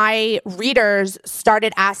 my readers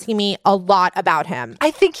started asking me a lot about him.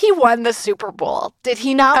 I think he won the Super Bowl. Did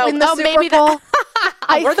he not win the Super Bowl?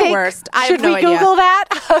 We're the worst. I should have no we Google that?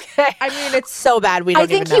 Okay. I mean, it's so bad. We don't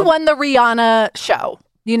even know. I think he won the Rihanna show.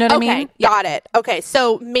 You know what I mean? Okay, got it. Okay,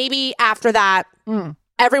 so maybe after that,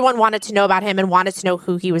 everyone wanted to know about him and wanted to know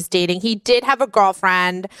who he was dating. He did have a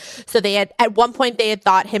girlfriend. So at one point they had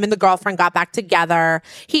thought him and the girlfriend got back together.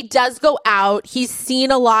 He does go out. He's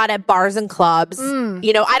seen a lot at bars and clubs.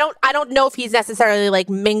 I don't know if he's necessarily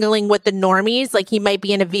like mingling with the normies. Like he might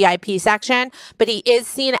be in a VIP section, but he is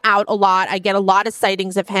seen out a lot. I get a lot of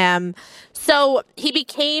sightings of him. So he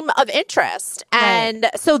became of interest. And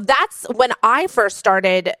so that's when I first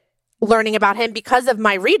started learning about him because of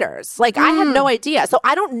my readers. Like, I had no idea. So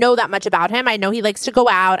I don't know that much about him. I know he likes to go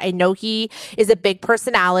out. I know he is a big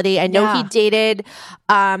personality. I know he dated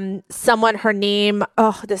someone, her name,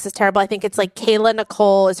 this is terrible. I think it's like Kayla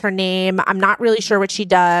Nicole is her name. I'm not really sure what she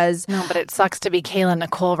does. No, but it sucks to be Kayla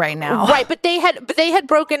Nicole right now. Right. But they had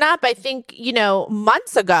broken up, I think,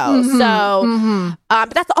 months ago. So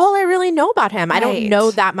but that's all I really know about him. I don't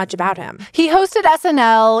know that much about him. He hosted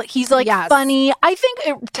SNL. He's like funny. I think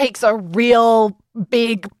it takes a real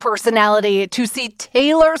big personality to see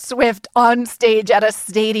Taylor Swift on stage at a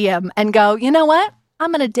stadium and go, you know what?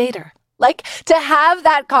 I'm going to date her. Like, to have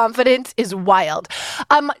that confidence is wild.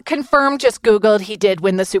 Confirmed, just Googled, he did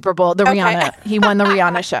win the Super Bowl, Rihanna. He won the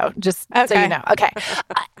Rihanna show, just so you know. Okay.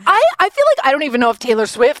 I feel like I don't even know if Taylor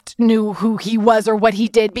Swift knew who he was or what he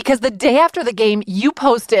did, because the day after the game, you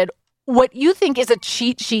posted what you think is a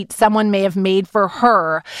cheat sheet someone may have made for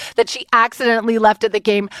her that she accidentally left at the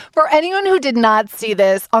game. For anyone who did not see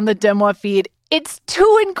this on the Deux Moi feed, it's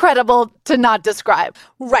too incredible to not describe.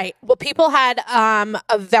 Right. Well, people had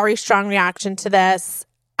a very strong reaction to this.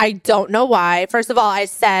 I don't know why. First of all, I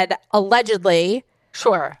said allegedly.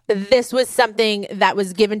 Sure. This was something that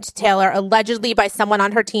was given to Taylor allegedly by someone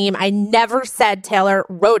on her team. I never said Taylor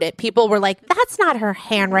wrote it. People were like, that's not her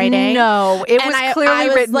handwriting. No, it was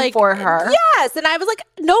clearly written for her. Yes. And I was like,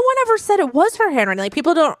 no one ever said it was her handwriting. Like,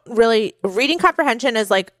 people don't really, reading comprehension is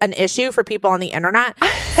like an issue for people on the internet.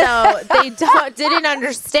 So they didn't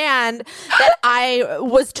understand that I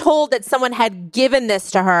was told that someone had given this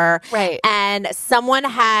to her. Right. And someone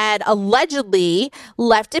had allegedly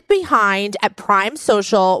left it behind at Prime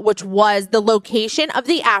Social, which was the location of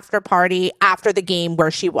the after party after the game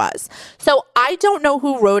where she was. So I don't know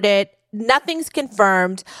who wrote it. Nothing's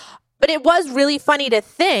confirmed. But it was really funny to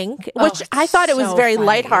think, which I thought it was very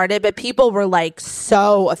lighthearted, but people were like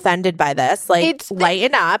so offended by this. Like,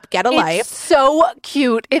 lighten up, get a life. It's so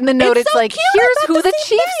cute. In the note, it's like, here's who the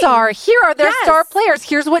Chiefs are. Here are their star players.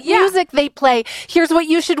 Here's what music they play. Here's what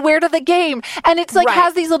you should wear to the game. And it's like,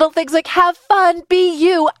 has these little things like, have fun, be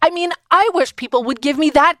you. I mean, I wish people would give me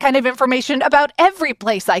that kind of information about every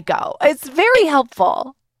place I go. It's very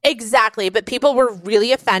helpful. Exactly, but people were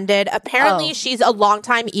really offended. Apparently, she's a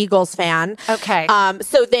longtime Eagles fan. Okay,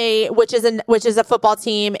 so which is a football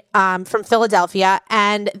team from Philadelphia,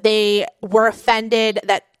 and they were offended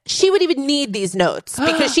that she would even need these notes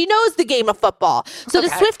because she knows the game of football. So the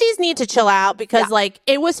Swifties need to chill out because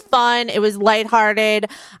it was fun, it was lighthearted.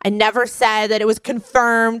 I never said that it was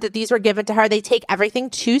confirmed that these were given to her. They take everything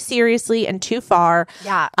too seriously and too far.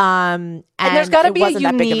 Yeah, and there's got to be a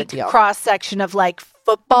unique cross section of like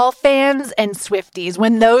football fans and Swifties.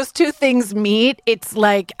 When those two things meet, it's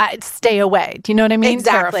like, stay away. Do you know what I mean?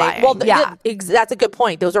 Exactly. Terrifying. Well, that's a good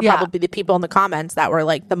point. Those are probably the people in the comments that were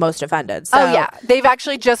like the most offended. So. Oh, yeah. They've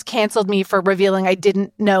actually just canceled me for revealing I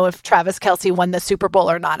didn't know if Travis Kelce won the Super Bowl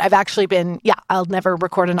or not. I've actually been, I'll never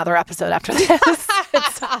record another episode after this.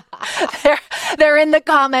 They're in the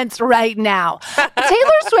comments right now.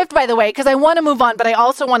 Taylor Swift, by the way, because I want to move on, but I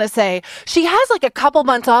also want to say she has like a couple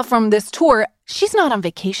months off from this tour. She's not on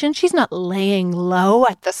vacation. She's not laying low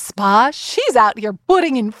at the spa. She's out here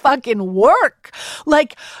putting in fucking work.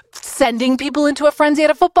 Like sending people into a frenzy at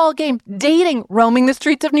a football game, dating, roaming the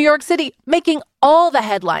streets of New York City, making all the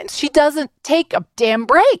headlines. She doesn't take a damn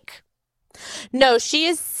break. No, she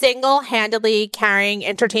is single-handedly carrying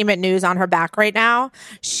entertainment news on her back right now.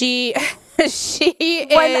 She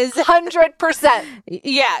is 100%.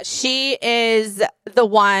 Yeah, she is the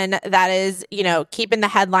one that is, keeping the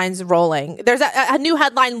headlines rolling. There's a new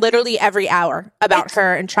headline literally every hour about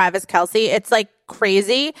her and Travis Kelce. It's like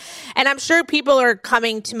crazy. And I'm sure people are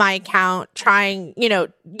coming to my account trying,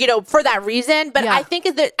 for that reason. But I think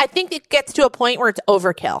it gets to a point where it's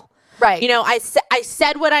overkill. Right. I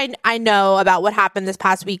said what I know about what happened this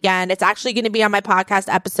past weekend. It's actually going to be on my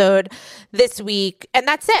podcast episode this week. And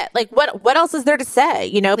that's it. Like, what else is there to say?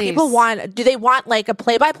 Please. People do they want like a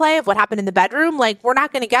play-by-play of what happened in the bedroom? Like, we're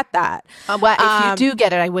not going to get that. Well, if you do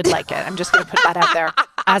get it, I would like it. I'm just going to put that out there.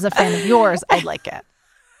 As a fan of yours, I'd like it.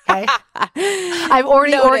 Okay. I've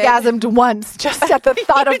already orgasmed once just at the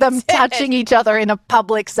thought of them touching each other in a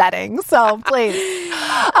public setting. So please.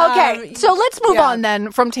 Okay. So let's move on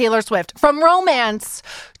then from Taylor Swift, from romance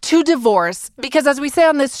to divorce, because as we say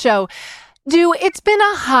on this show, it's been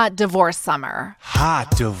a hot divorce summer.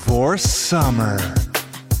 Hot divorce summer.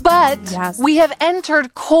 But we have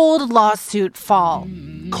entered cold lawsuit fall.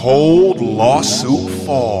 Cold lawsuit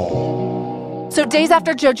fall. So days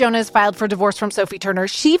after Joe Jonas filed for divorce from Sophie Turner,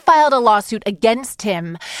 she filed a lawsuit against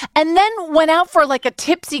him and then went out for like a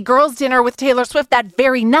tipsy girls' dinner with Taylor Swift that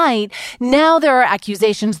very night. Now there are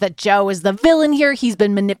accusations that Joe is the villain here. He's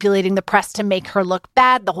been manipulating the press to make her look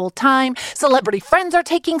bad the whole time. Celebrity friends are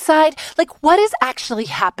taking side. Like, what is actually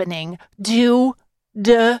happening?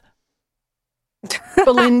 Belinda?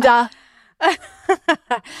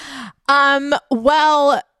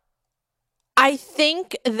 Well, I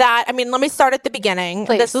think that, let me start at the beginning.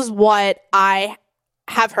 Please. This is what I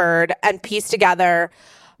have heard and pieced together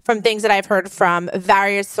from things that I've heard from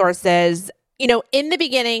various sources. In the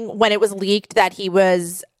beginning, when it was leaked that he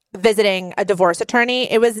was visiting a divorce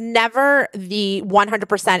attorney, it was never the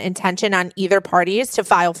 100% intention on either parties to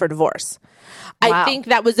file for divorce. Wow. I think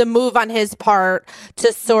that was a move on his part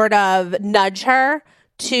to sort of nudge her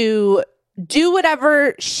to do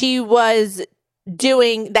whatever she was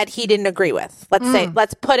doing that he didn't agree with.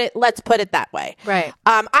 Let's put it that way. Right.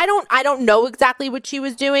 I don't know exactly what she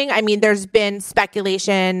was doing. There's been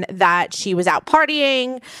speculation that she was out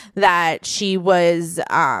partying, that she was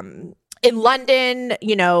in London,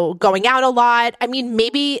 going out a lot.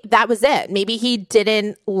 Maybe that was it. Maybe he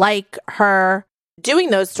didn't like her doing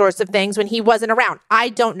those sorts of things when he wasn't around. I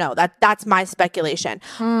don't know. That's my speculation.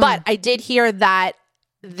 But I did hear that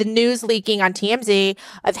the news leaking on TMZ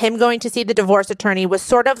of him going to see the divorce attorney was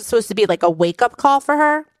sort of supposed to be like a wake-up call for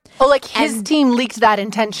her. Oh, like his team leaked that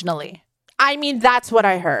intentionally. That's what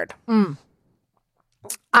I heard.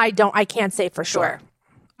 I can't say for sure.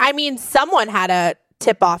 Someone had to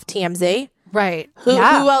tip off TMZ. Right. Who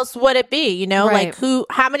else would it be? Right.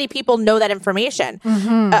 How many people know that information?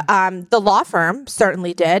 The law firm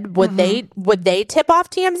certainly did. Would they tip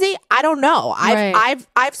off TMZ? I don't know.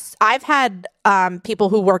 I've had people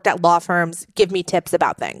who worked at law firms give me tips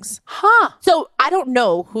about things. So I don't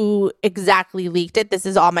know who exactly leaked it. This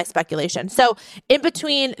is all my speculation. So in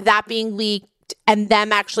between that being leaked and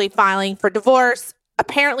them actually filing for divorce,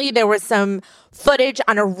 apparently there was some footage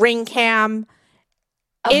on a ring cam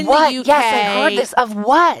in the UK. Yes, I heard this. Of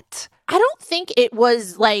what? I don't think it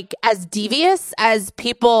was like as devious as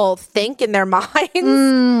people think in their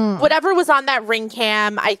minds. Whatever was on that ring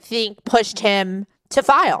cam, I think pushed him to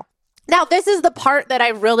file. Now, this is the part that I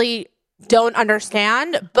really don't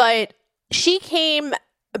understand, but she came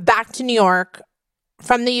back to New York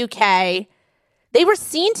from the UK. They were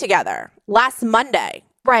seen together last Monday.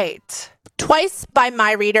 Right. Twice by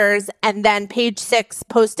my readers, and then Page Six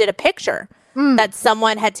posted a picture that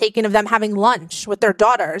someone had taken of them having lunch with their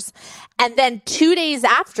daughters. And then 2 days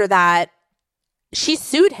after that, she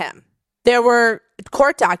sued him. There were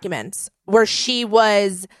court documents where she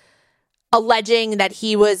was alleging that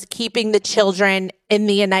he was keeping the children in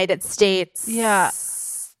the United States,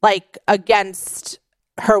 like against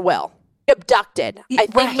her will. Abducted. I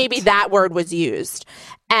think maybe that word was used.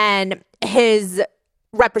 And his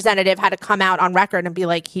representative had to come out on record and be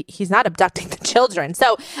like, he's not abducting the children.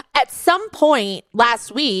 So at some point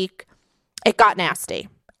last week, it got nasty.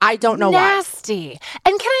 I don't know why. Nasty.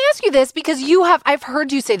 And can I ask you this? Because I've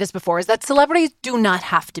heard you say this before, is that celebrities do not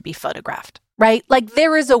have to be photographed. Right? Like,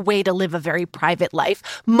 there is a way to live a very private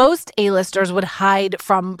life. Most A-listers would hide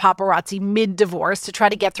from paparazzi mid-divorce to try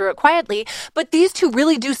to get through it quietly. But these two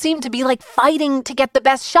really do seem to be like fighting to get the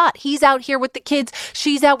best shot. He's out here with the kids.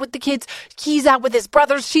 She's out with the kids. He's out with his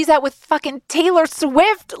brothers. She's out with fucking Taylor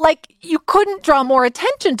Swift. Like, you couldn't draw more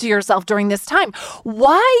attention to yourself during this time.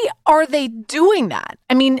 Why are they doing that?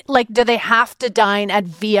 Do they have to dine at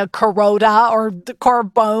Via Carota or the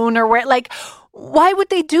Carbone or where? Like, why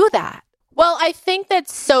would they do that? Well, I think that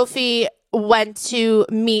Sophie went to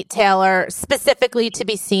meet Taylor specifically to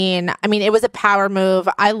be seen. It was a power move.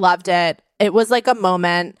 I loved it. It was like a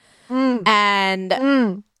moment. And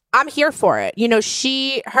I'm here for it.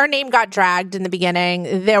 Her name got dragged in the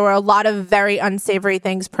beginning. There were a lot of very unsavory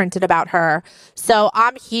things printed about her. So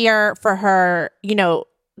I'm here for her,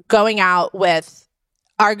 going out with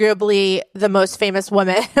arguably the most famous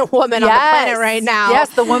woman on the planet right now.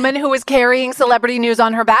 Yes, the woman who is carrying celebrity news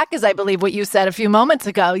on her back is, I believe, what you said a few moments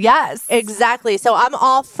ago. Yes. Exactly. So I'm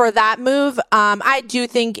all for that move. I do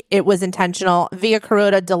think it was intentional. Via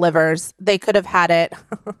Carota delivers. They could have had it.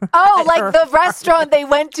 Oh, like the restaurant they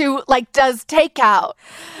went to, like, does takeout.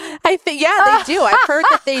 I think, yeah, they do. I've heard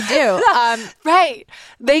that they do. Right.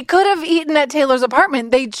 They could have eaten at Taylor's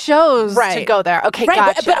apartment. They chose to go there. Okay,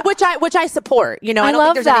 gotcha. But which I support. I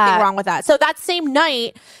don't think there's anything wrong with that. So that same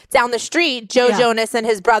night down the street, Joe Jonas and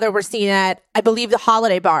his brother were seen at, I believe, the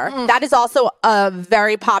Holiday Bar. That is also a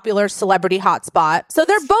very popular celebrity hotspot. So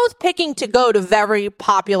they're both picking to go to very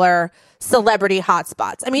popular celebrity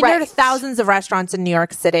hotspots. There are thousands of restaurants in New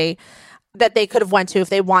York City. that they could have went to if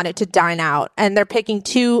they wanted to dine out. And they're picking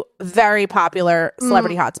 2 very popular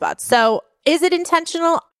celebrity hotspots. So is it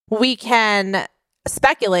intentional? We can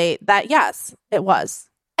speculate that, yes, it was.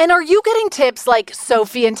 And are you getting tips like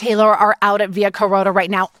Sophie and Taylor are out at Via Carota right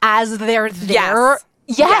now as they're there?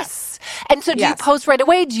 Yes. And so do you post right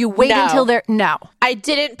away? Do you wait until they're... No. I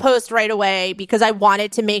didn't post right away because I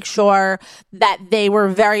wanted to make sure that they were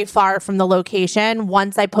very far from the location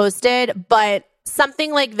once I posted. But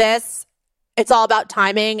something like this, it's all about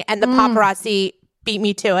timing, and the paparazzi beat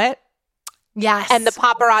me to it. Yes. And the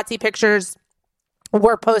paparazzi pictures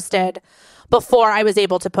were posted before I was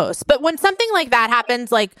able to post. But when something like that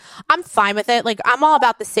happens, like, I'm fine with it. Like, I'm all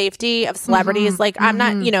about the safety of celebrities. Like, I'm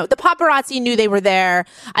not, the paparazzi knew they were there.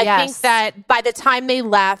 I think that by the time they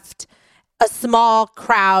left, a small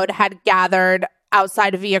crowd had gathered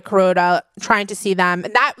outside of Via Carota trying to see them.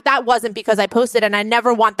 And that wasn't because I posted, and I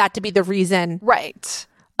never want that to be the reason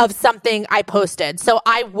of something I posted. So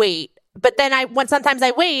I wait. But then when sometimes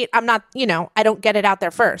I wait, I'm not, I don't get it out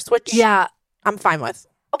there first, which I'm fine with.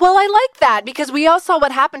 Well, I like that because we all saw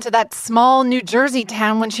what happened to that small New Jersey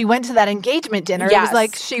town when she went to that engagement dinner. It was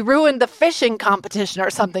like she ruined the fishing competition or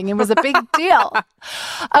something. It was a big deal.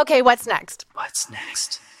 Okay, what's next?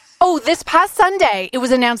 Oh, this past Sunday, it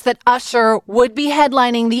was announced that Usher would be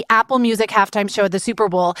headlining the Apple Music halftime show at the Super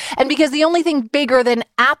Bowl. And because the only thing bigger than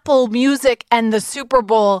Apple Music and the Super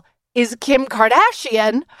Bowl is Kim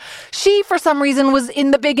Kardashian, she, for some reason, was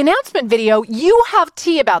in the big announcement video. You have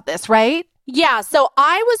tea about this, right? Yeah, so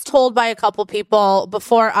I was told by a couple people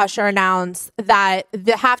before Usher announced that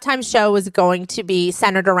the halftime show was going to be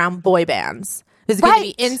centered around boy bands. It was going to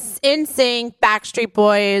be NSYNC, Backstreet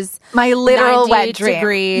Boys, my literal wet dream.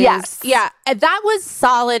 Degrees. Yes. Yeah, and that was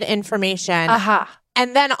solid information.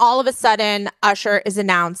 And then all of a sudden, Usher is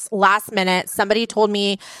announced last minute. Somebody told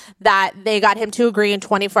me that they got him to agree in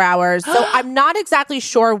 24 hours. So I'm not exactly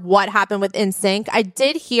sure what happened with NSYNC. I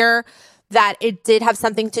did hear that it did have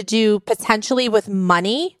something to do potentially with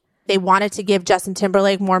money. They wanted to give Justin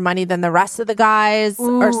Timberlake more money than the rest of the guys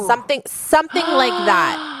or something like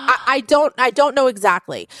that. I don't know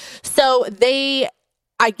exactly. So they,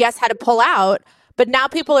 I guess, had to pull out. But now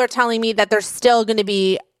people are telling me that there's still going to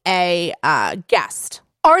be a guest.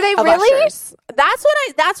 Are they really? Ushers.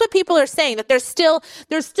 That's what people are saying, that they're still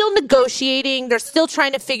negotiating. They're still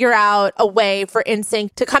trying to figure out a way for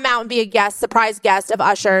NSYNC to come out and be a surprise guest of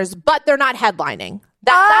Usher's, but they're not headlining.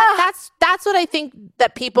 That's what I think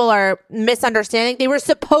that people are misunderstanding. They were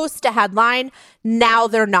supposed to headline. Now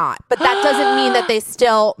they're not. But that doesn't mean that they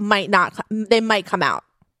still might not. They might come out.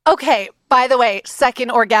 Okay, by the way, second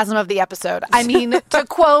orgasm of the episode. I mean, to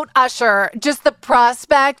quote Usher, just the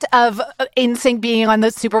prospect of NSYNC being on the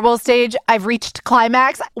Super Bowl stage, I've reached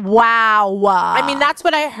climax. Wow. I mean, that's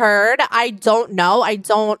what I heard. I don't know. I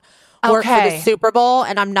don't work for the Super Bowl,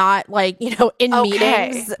 and I'm not in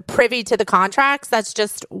meetings privy to the contracts. That's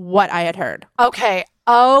just what I had heard. Okay.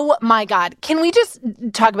 Oh my God. Can we just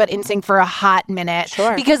talk about NSYNC for a hot minute?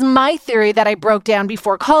 Sure. Because my theory that I broke down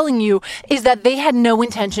before calling you is that they had no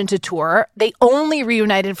intention to tour. They only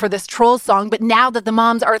reunited for this Trolls song. But now that the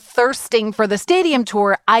moms are thirsting for the stadium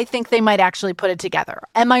tour, I think they might actually put it together.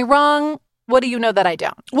 Am I wrong? What do you know that I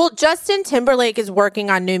don't? Well, Justin Timberlake is working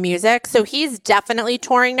on new music, so he's definitely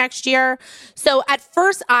touring next year. So at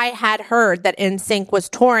first I had heard that NSYNC was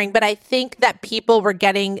touring, but I think that people were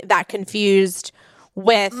getting that confused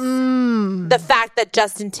with the fact that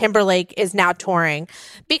Justin Timberlake is now touring.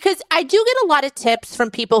 Because I do get a lot of tips from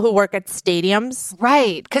people who work at stadiums.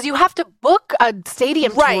 Right. Because you have to book a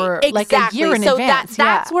stadium tour like a year in advance.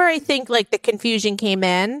 That's where I think the confusion came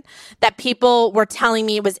in, that people were telling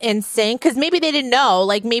me it was NSYNC. Because maybe they didn't know.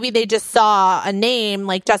 Maybe they just saw a name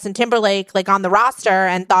like Justin Timberlake on the roster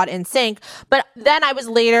and thought NSYNC. But then I was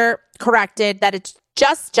later corrected that it's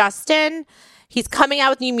just Justin. He's coming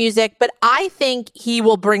out with new music, but I think he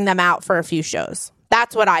will bring them out for a few shows.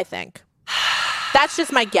 That's what I think. That's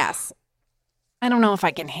just my guess. I don't know if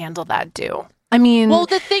I can handle that, Deux. I mean... Well,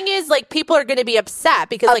 the thing is, people are going to be upset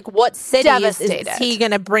because, what cities is he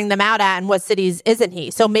going to bring them out at and what cities isn't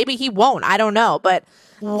he? So maybe he won't. I don't know, but...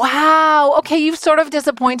 Wow. Okay, you've sort of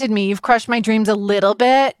disappointed me. You've crushed my dreams a little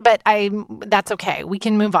bit, but that's okay. We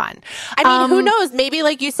can move on. I mean, who knows? Maybe,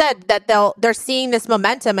 like you said, that they're seeing this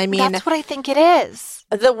momentum. I mean, that's what I think it is.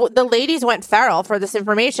 The ladies went feral for this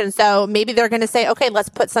information, so maybe they're going to say, okay, let's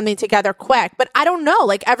put something together quick. But I don't know.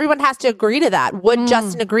 Everyone has to agree to that. Would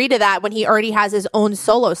Justin agree to that when he already has his own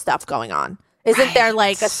solo stuff going on? Isn't there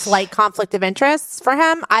a slight conflict of interests for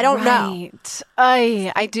him? I don't know.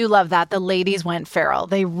 I do love that. The ladies went feral.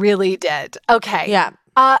 They really did. Okay. Yeah.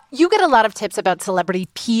 You get a lot of tips about celebrity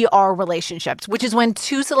PR relationships, which is when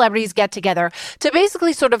two celebrities get together to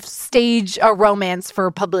basically sort of stage a romance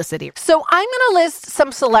for publicity. So I'm going to list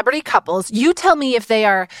some celebrity couples. You tell me if they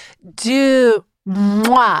are de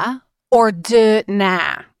moi or de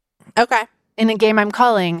na. Okay. In a game I'm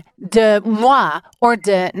calling de moi or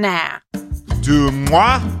de na. De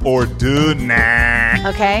moi or de na.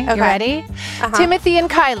 Okay, you ready? Timothy and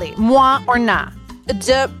Kylie, moi or na?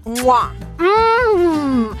 De moi.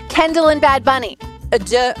 Kendall and Bad Bunny.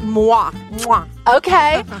 De moi. Moi.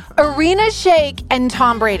 Okay. Arena Shayk and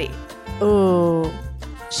Tom Brady. Ooh.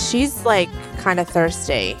 She's like kind of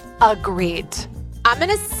thirsty. Agreed. I'm going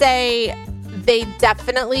to say they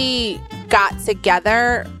definitely got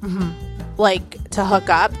together like to hook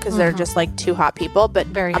up because they're just like two hot people. But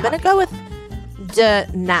I'm going to go with de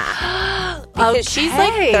na. Because she's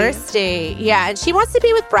like thirsty. Yeah, and she wants to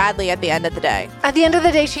be with Bradley at the end of the day. At the end of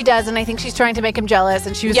the day, she does, and I think she's trying to make him jealous,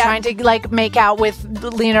 and she was trying to like make out with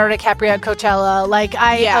Leonardo DiCaprio at Coachella.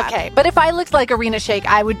 Okay. But if I looked like Arena Shayk,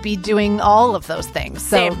 I would be doing all of those things.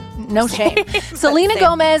 So no shame. Selena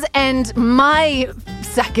Gomez and my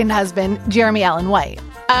second husband, Jeremy Allen White.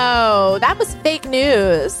 Oh, that was fake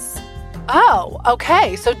news. Oh,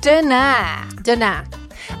 okay. So Dana.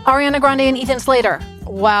 Ariana Grande and Ethan Slater.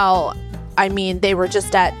 Well, I mean, they were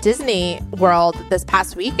just at Disney World this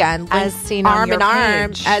past weekend. As seen on your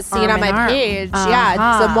page. As seen on my page. Yeah,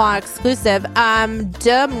 it's a moi exclusive.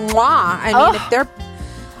 De moi.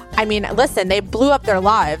 I mean, listen, they blew up their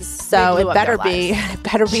lives, so it better be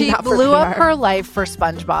She not for blew PR. up her life for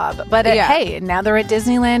SpongeBob. But hey, now they're at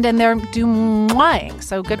Disneyland and they're doing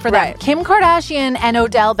so good for them. Right. Kim Kardashian and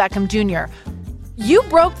Odell Beckham Jr. You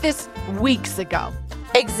broke this weeks ago.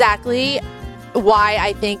 Exactly why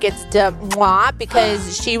I think it's de moi,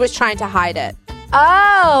 because she was trying to hide it.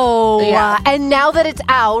 Oh, yeah. And now that it's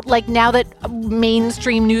out, like now that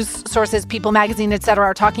mainstream news sources, People Magazine, etc.,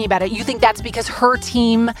 are talking about it, you think that's because her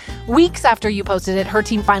team, weeks after you posted it, her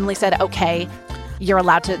team finally said, okay, you're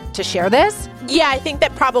allowed to share this? Yeah, I think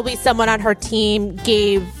that probably someone on her team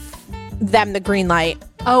gave them the green light.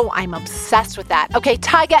 Oh, I'm obsessed with that. Okay,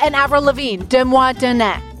 Tyga and Avril Lavigne, de moi, de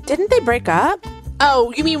na. Didn't they break up?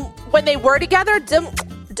 Oh, you mean when they were together?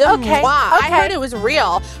 Okay. I heard it was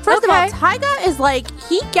real. First of all, Tyga is like,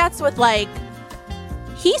 he gets with like,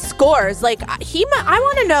 he scores. Like, I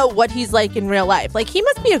want to know what he's like in real life. Like, he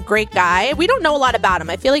must be a great guy. We don't know a lot about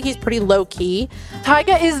him. I feel like he's pretty low key.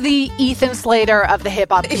 Tyga is the Ethan Slater of the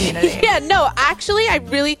hip hop community. Yeah, no, actually, I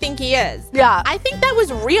really think he is. Yeah. I think that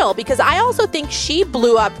was real because I also think she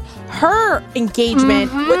blew up her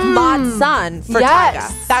engagement with Maud's son for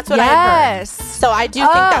Tyga. That's what I heard. So I do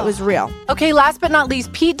think that was real. Okay, last but not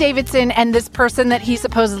least, Pete Davidson and this person that he's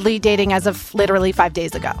supposedly dating as of literally 5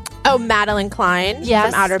 days ago. Oh, Madeline Klein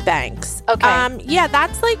from Outer Banks. Okay. Yeah,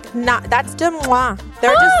 that's like that's de moi.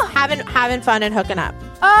 They're just having fun and hooking up.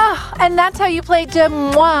 Oh, and that's how you play de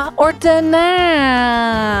moi or de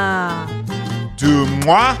na. De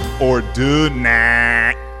moi or de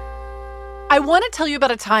na. I want to tell you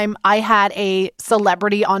about a time I had a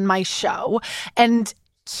celebrity on my show, and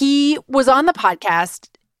he was on the podcast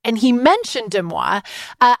and he mentioned de moi.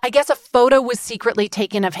 I guess a photo was secretly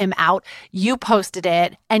taken of him out. You posted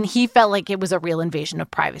it, and he felt like it was a real invasion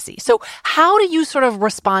of privacy. So how do you sort of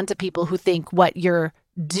respond to people who think what you're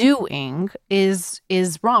doing is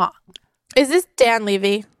wrong? Is this Dan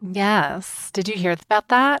Levy? Yes. Did you hear about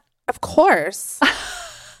that? Of course.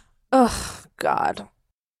 Oh, God.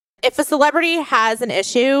 If a celebrity has an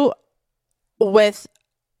issue with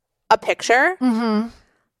a picture,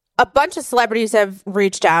 a bunch of celebrities have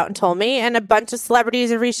reached out and told me, and a bunch of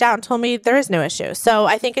celebrities have reached out and told me there is no issue. So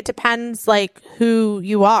I think it depends, like, who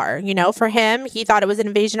you are. You know, for him, he thought it was an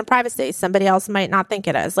invasion of privacy. Somebody else might not think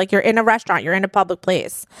it is. Like, you're in a restaurant, you're in a public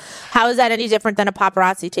place. How is that any different than a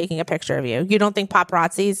paparazzi taking a picture of you? You don't think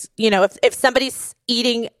paparazzis, you know, if somebody's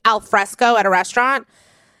eating al fresco at a restaurant,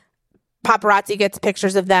 paparazzi gets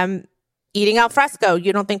pictures of them eating al fresco.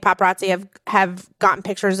 You don't think paparazzi have gotten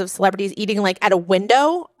pictures of celebrities eating like at a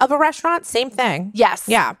window of a restaurant? Same thing. Yes.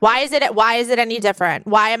 Yeah. Why is it any different?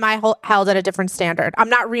 Why am I held at a different standard? I'm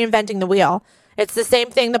not reinventing the wheel. It's the same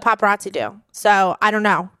thing the paparazzi do. So I don't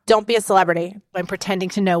know. Don't be a celebrity. I'm pretending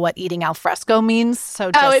to know what eating al fresco means. So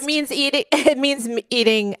it means eating. It means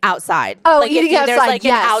eating outside. Oh, like eating outside. There's like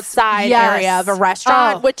an outside area of a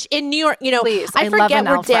restaurant, which in New York, you know, please, I forget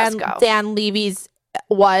where Dan Levy's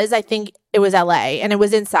was. I think it was LA, and it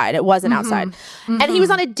was inside. It wasn't outside. And he was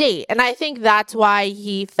on a date, and I think that's why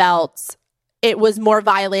he felt it was more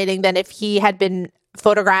violating than if he had been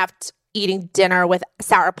photographed eating dinner with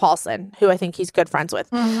Sarah Paulson, who I think he's good friends with.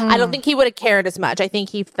 I don't think he would have cared as much. I think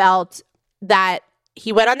he felt that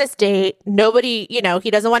he went on this date. Nobody,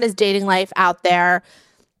 he doesn't want his dating life out there.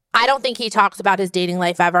 I don't think he talks about his dating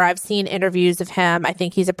life ever. I've seen interviews of him. I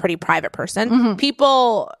think he's a pretty private person. Mm-hmm.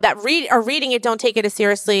 People that are reading it don't take it as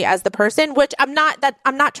seriously as the person, which I'm not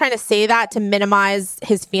trying to say that to minimize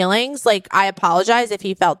his feelings. Like, I apologize if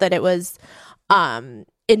he felt that it was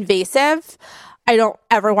invasive. I don't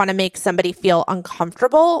ever want to make somebody feel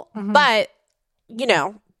uncomfortable, but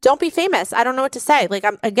don't be famous. I don't know what to say. Like,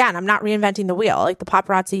 I'm not reinventing the wheel. Like, the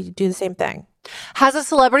paparazzi do the same thing. Has a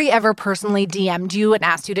celebrity ever personally DM'd you and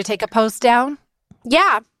asked you to take a post down?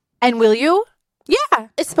 Yeah. And will you? Yeah.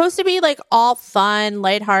 It's supposed to be like all fun,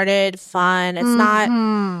 lighthearted, fun. It's not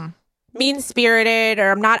mean-spirited,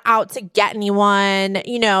 or I'm not out to get anyone,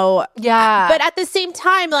 Yeah. But at the same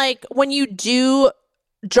time, like, when you do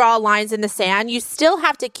draw lines in the sand, you still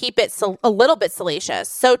have to keep it a little bit salacious.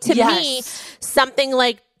 So to me, something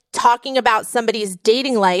like talking about somebody's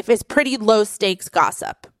dating life is pretty low-stakes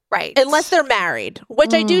gossip. Right. Unless they're married,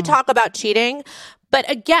 which I do talk about cheating. But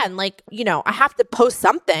again, like, I have to post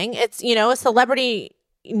something. It's, a celebrity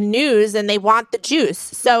news and they want the juice.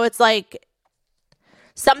 So it's like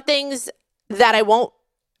some things that I won't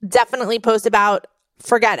definitely post about,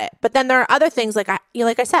 forget it. But then there are other things like I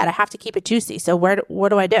said, I have to keep it juicy. So what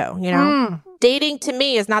do I do? Dating to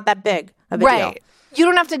me is not that big of a deal. You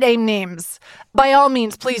don't have to name names. By all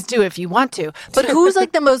means, please do if you want to. But who's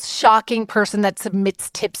like the most shocking person that submits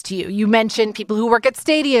tips to you? You mentioned people who work at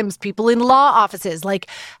stadiums, people in law offices. Like,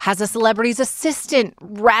 has a celebrity's assistant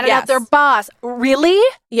ratted out their boss? Really?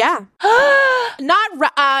 Yeah.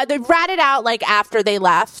 They ratted out like after they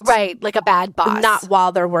left. Right, like a bad boss. Not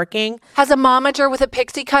while they're working. Has a momager with a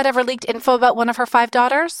pixie cut ever leaked info about one of her 5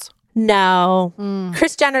 daughters? No.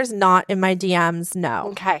 Kris Jenner's not in my DMs.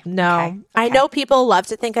 No. Okay. No. Okay. I know people love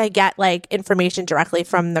to think I get like information directly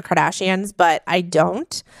from the Kardashians, but I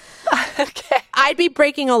don't. Okay. I'd be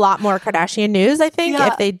breaking a lot more Kardashian news, I think,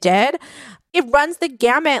 if they did. It runs the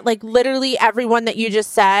gamut. Like, literally everyone that you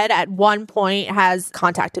just said at one point has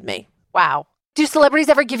contacted me. Wow. Do celebrities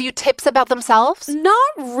ever give you tips about themselves?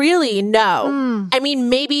 Not really, no. I mean,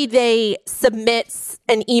 maybe they submit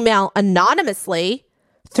an email anonymously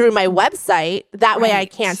through my website. That way I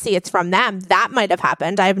can't see it's from them. That might have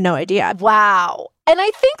happened. I have no idea. Wow. And I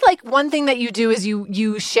think like one thing that you do is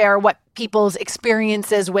you share what people's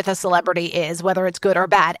experiences with a celebrity is, whether it's good or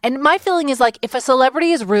bad. And my feeling is like, if a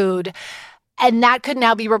celebrity is rude, and that could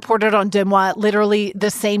now be reported on Deux literally the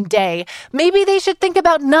same day, maybe they should think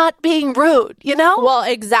about not being rude, Well,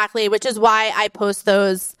 exactly, which is why I post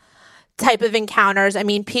those type of encounters. I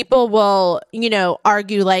mean, people will,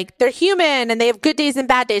 argue like they're human and they have good days and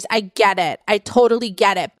bad days. I get it. I totally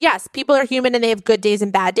get it. Yes, people are human and they have good days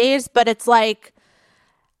and bad days, but it's like,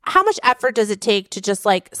 how much effort does it take to just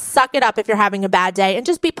like suck it up if you're having a bad day and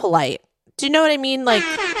just be polite? Do you know what I mean? Like,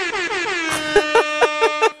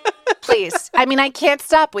 please. I mean, I can't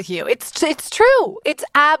stop with you. It's true. It's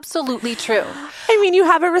absolutely true. I mean, you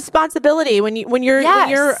have a responsibility when you're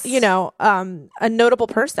a notable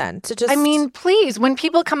person to just. I mean, please, when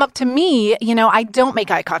people come up to me, I don't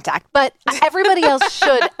make eye contact, but everybody else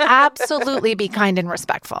should absolutely be kind and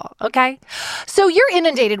respectful. Okay. So you're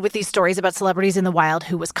inundated with these stories about celebrities in the wild,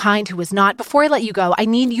 who was kind, who was not. Before I let you go, I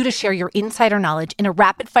need you to share your insider knowledge in a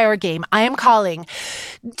rapid fire game I am calling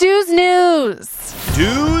Deux News.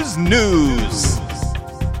 Deux News.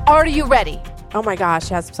 Are you ready? Oh my gosh,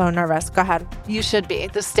 yes, I'm so nervous. Go ahead. You should be.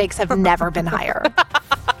 The stakes have never been higher.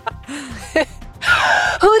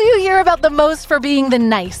 Who do you hear about the most for being the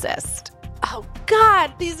nicest? Oh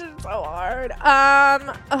God, these are so hard.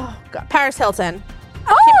 Oh God, Paris Hilton.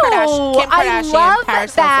 Oh, Kim Kardashian, I love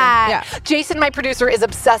Paris that. Hilton. Yeah. Jason, my producer, is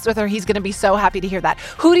obsessed with her. He's going to be so happy to hear that.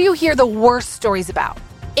 Who do you hear the worst stories about?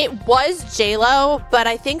 It was J-Lo, but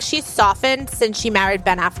I think she's softened since she married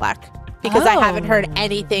Ben Affleck, because I haven't heard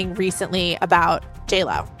anything recently about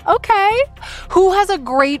J-Lo. Okay. Who has a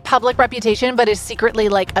great public reputation but is secretly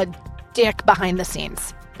like a dick behind the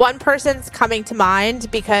scenes? One person's coming to mind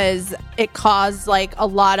because it caused like a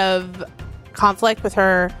lot of conflict with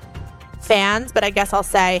her fans, but I guess I'll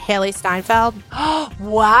say Haley Steinfeld.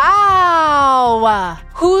 Wow.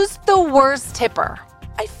 Who's the worst tipper?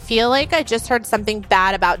 I feel like I just heard something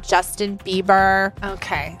bad about Justin Bieber.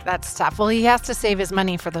 Okay, that's tough. Well, he has to save his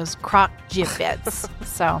money for those croc bits.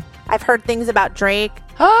 So I've heard things about Drake.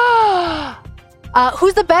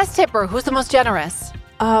 Who's the best tipper? Who's the most generous?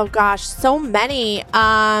 Oh gosh, so many.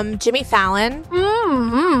 Jimmy Fallon.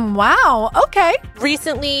 Wow. Okay.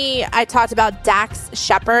 Recently, I talked about Dax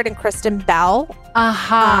Shepard and Kristen Bell.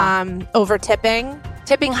 Over tipping.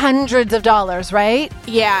 tipping hundreds of dollars, right?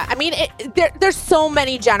 Yeah. I mean, there's so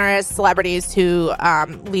many generous celebrities who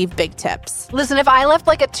leave big tips. Listen, if I left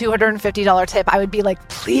like a $250 tip, I would be like,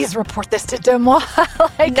 please report this to Deux Moi.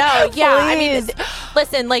 Like, no, yeah. please. I mean,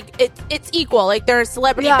 listen, like it's equal. Like their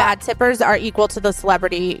celebrity bad tippers are equal to the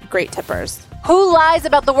celebrity great tippers. Who lies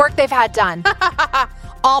about the work they've had done?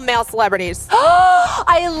 All male celebrities.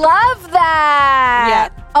 I love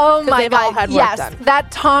that. Yeah. Oh my they've all God. had work Yes. done.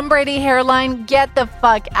 That Tom Brady hairline, get the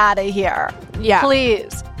fuck out of here. Yeah.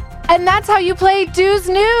 Please. And that's how you play Deux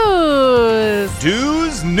News.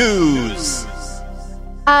 Deux News.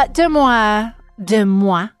 Deux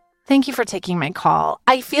Moi. Thank you for taking my call.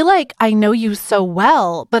 I feel like I know you so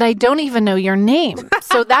well, but I don't even know your name.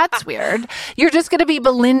 So that's weird. You're just going to be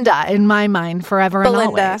Belinda in my mind forever and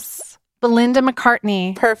always. Belinda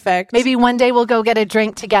McCartney. Perfect. Maybe one day we'll go get a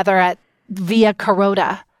drink together at Via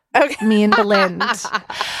Carota. Okay. Me and Belinda.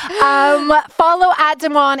 Follow at Deux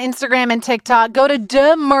Moi on Instagram and TikTok. Go to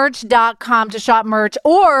deuxmerch.com to shop merch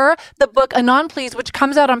or the book Anon, Please, which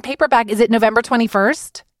comes out on paperback. Is it November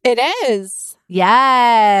 21st? It is.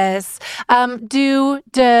 Yes. Thank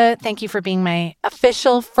you for being my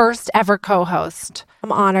official first ever co-host.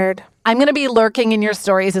 I'm honored. I'm going to be lurking in your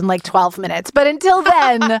stories in like 12 minutes. But until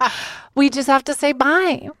then, we just have to say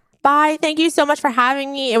bye. Bye. Thank you so much for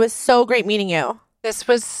having me. It was so great meeting you. This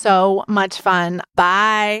was so much fun.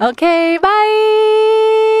 Bye. Okay,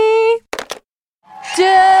 bye.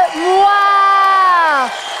 Deux Moi.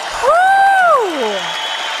 Woo!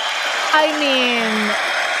 I mean,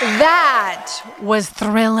 that was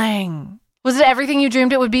thrilling. Was it everything you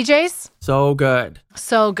dreamed it would be, Jace? So good.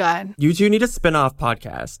 So good. You two need a spin-off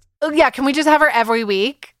podcast. Oh, yeah, can we just have her every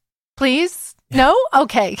week? Please? No?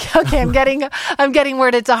 Okay. I'm getting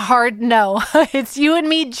word it's a hard no. It's you and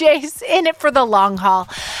me, Jace, in it for the long haul.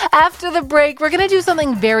 After the break, we're going to do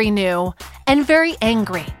something very new and very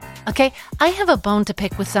angry. Okay? I have a bone to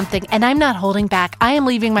pick with something, and I'm not holding back. I am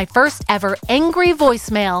leaving my first ever angry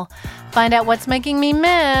voicemail. Find out what's making me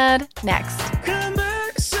mad next.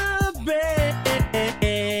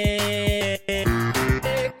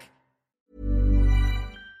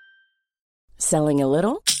 Selling a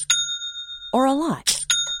little or a lot?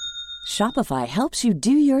 Shopify helps you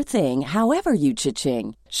do your thing however you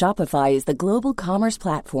cha-ching. Shopify is the global commerce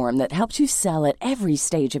platform that helps you sell at every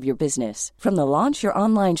stage of your business. From the launch your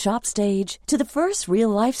online shop stage to the first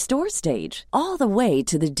real-life store stage, all the way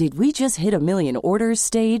to the did we just hit a million orders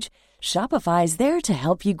stage. Shopify is there to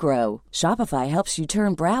help you grow. Shopify helps you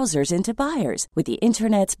turn browsers into buyers with the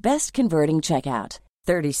internet's best converting checkout.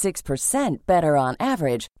 36% better on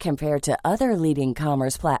average compared to other leading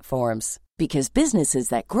commerce platforms. Because businesses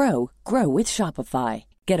that grow, grow with Shopify.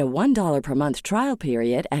 Get a $1 per month trial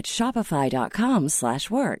period at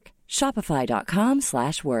shopify.com/work.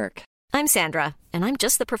 Shopify.com/work. I'm Sandra, and I'm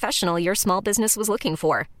just the professional your small business was looking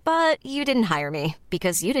for. But you didn't hire me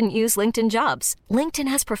because you didn't use LinkedIn Jobs. LinkedIn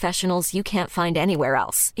has professionals you can't find anywhere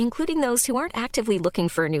else, including those who aren't actively looking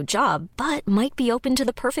for a new job, but might be open to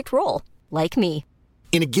the perfect role, like me.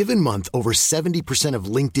 In a given month, over 70% of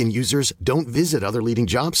LinkedIn users don't visit other leading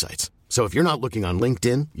job sites. So if you're not looking on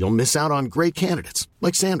LinkedIn, you'll miss out on great candidates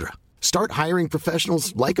like Sandra. Start hiring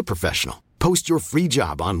professionals like a professional. Post your free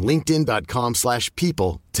job on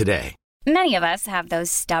linkedin.com/people today. Many of us have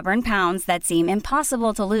those stubborn pounds that seem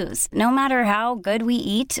impossible to lose, no matter how good we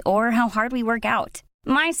eat or how hard we work out.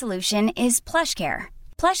 My solution is PlushCare.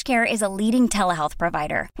 PlushCare is a leading telehealth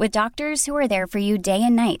provider with doctors who are there for you day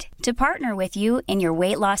and night to partner with you in your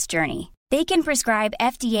weight loss journey. They can prescribe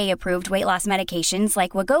FDA-approved weight loss medications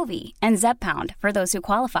like Wegovy and Zepbound for those who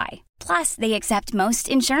qualify. Plus, they accept most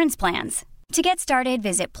insurance plans. To get started,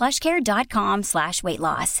 visit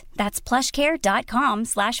plushcare.com/weightloss. That's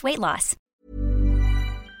plushcare.com/weightloss.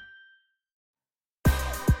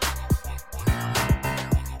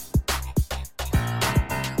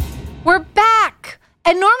 We're back!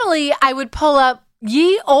 And normally I would pull up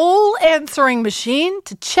ye ol' answering machine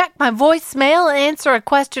to check my voicemail and answer a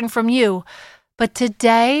question from you. But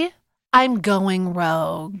today, I'm going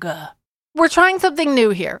rogue. We're trying something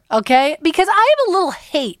new here, okay? Because I have a little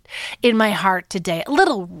hate in my heart today, a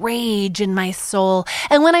little rage in my soul.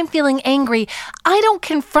 And when I'm feeling angry, I don't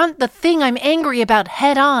confront the thing I'm angry about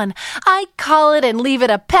head on. I call it and leave it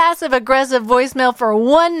a passive-aggressive voicemail for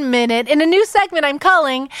 1 minute in a new segment I'm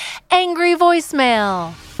calling Angry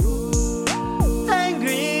Voicemail.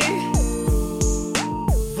 Angry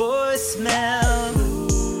voicemail.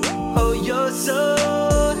 Oh, you're so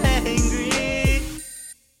angry.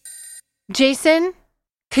 Jason,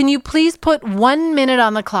 can you please put 1 minute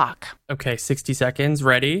on the clock? Okay, 60 seconds.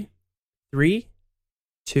 Ready? 3,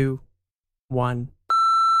 2, 1.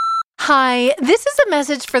 Hi, this is a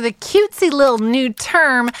message for the cutesy little new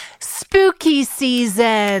term, spooky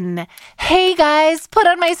season. Hey guys, put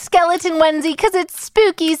on my skeleton onesie because it's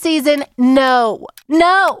spooky season. No.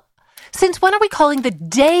 Since when are we calling the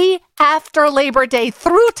day after Labor Day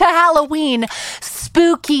through to Halloween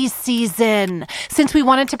spooky season? Since we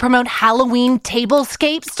wanted to promote Halloween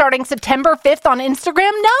tablescapes starting September 5th on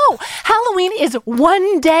Instagram? No! Halloween is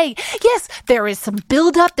one day. Yes, there is some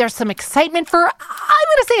buildup, there's some excitement for, I'm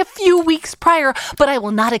going to say a few weeks prior, but I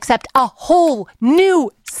will not accept a whole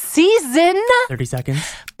new season. 30 seconds.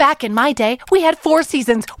 Back in my day, we had 4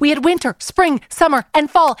 seasons. We had winter, spring, summer, and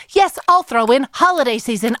fall. Yes, I'll throw in holiday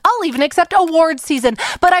season. I'll even accept award season.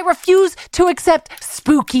 But I refuse to accept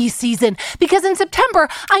spooky season because in September,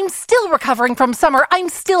 I'm still recovering from summer. I'm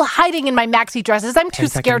still hiding in my maxi dresses. I'm too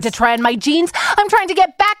scared to try on my jeans. I'm trying to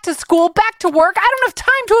get back to school, back to work. I don't have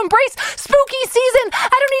time to embrace spooky season. I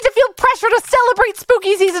don't need to feel pressure to celebrate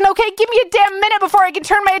spooky season, okay? Give me a damn minute before I can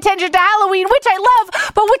turn my attention to Halloween, which I love,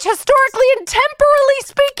 but which historically and temporally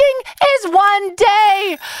speaking is one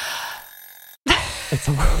day. It's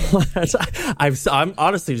a I'm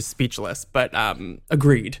honestly just speechless, but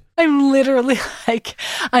agreed. I'm literally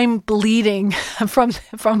I'm bleeding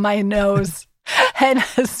from my nose and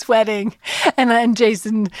sweating, and then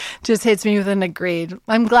Jason just hits me with an agreed.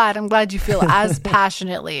 I'm glad you feel as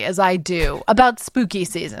passionately as I do about spooky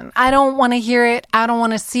season. I don't want to hear it. I don't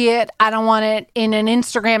want to see it. I don't want it in an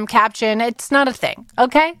Instagram caption. It's not a thing.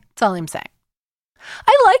 Okay, that's all I'm saying.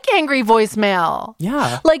 I like angry voicemail.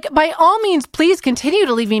 Yeah. Like, by all means, please continue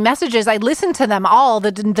to leave me messages. I listen to them all.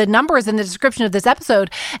 The number is in the description of this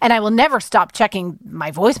episode, and I will never stop checking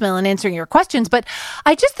my voicemail and answering your questions. But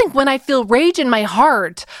I just think when I feel rage in my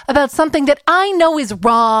heart about something that I know is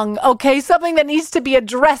wrong, okay, something that needs to be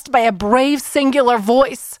addressed by a brave singular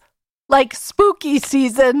voice, like spooky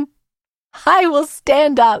season, I will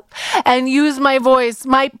stand up and use my voice,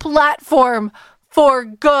 my platform, for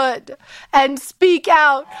good and speak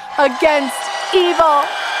out against evil.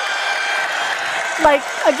 Like,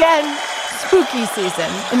 again, spooky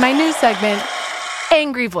season in my new segment,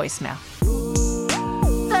 Angry Voicemail.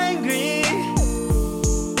 Angry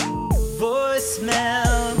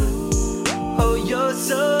voicemail. Oh, you're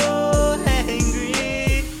so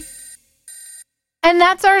angry. And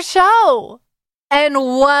that's our show. And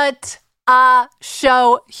what a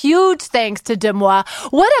show. Huge thanks to Demois.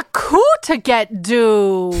 What a coup to get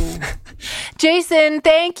do. Jason,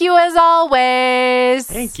 thank you as always.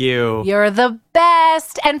 Thank you. You're the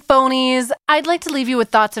best. And phonies, I'd like to leave you with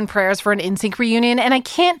thoughts and prayers for an NSYNC reunion, and I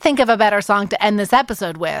can't think of a better song to end this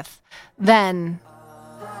episode with than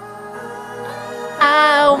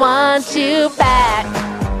I Want You Back.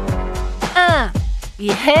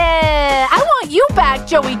 Yeah, I want you back,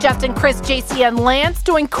 Joey, Justin, Chris, JC, and Lance,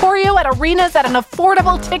 doing choreo at arenas at an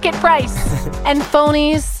affordable ticket price. And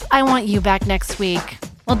phonies, I want you back next week.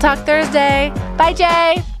 We'll talk Thursday. Bye,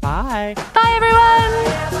 Jay. Bye. Bye, everyone.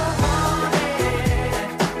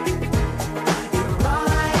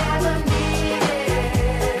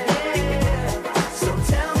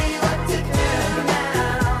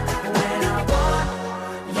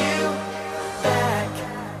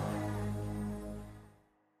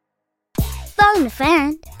 Phone a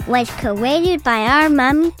Friend was created by our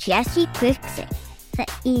mommy, Jessie Cruikshank. The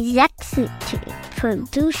executive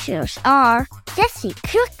producers are Jessie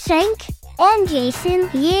Cruikshank and Jason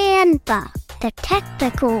Yanba. The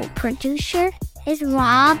technical producer is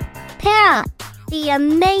Rob Parrott. The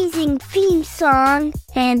amazing theme song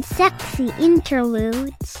and sexy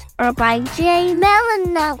interludes are by Jay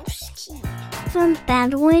Malinowski from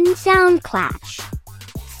Bedouin Soundclash.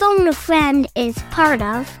 Phone a Friend is part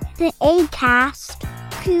of the Acast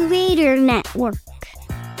Creator Network.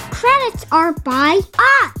 Credits are by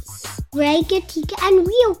us, Ray Gatika and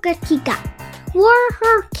Rio Gatika. We're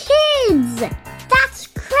her kids. That's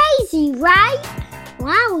crazy, right?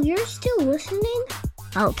 Wow, you're still listening?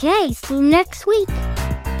 Okay, see you next week.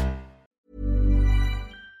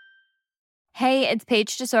 Hey, it's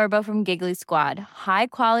Paige DeSorbo from Giggly Squad. High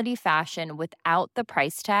quality fashion without the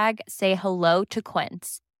price tag. Say hello to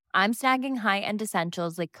Quince. I'm snagging high-end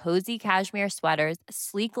essentials like cozy cashmere sweaters,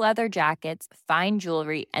 sleek leather jackets, fine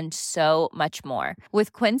jewelry, and so much more.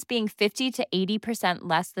 With Quince being 50 to 80%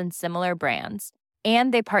 less than similar brands.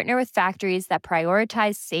 And they partner with factories that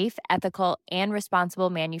prioritize safe, ethical, and responsible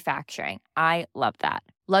manufacturing. I love that.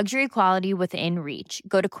 Luxury quality within reach.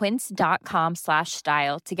 Go to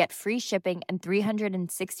quince.com/style to get free shipping and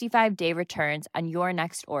 365-day returns on your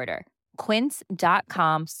next order.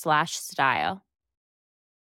 Quince.com/style.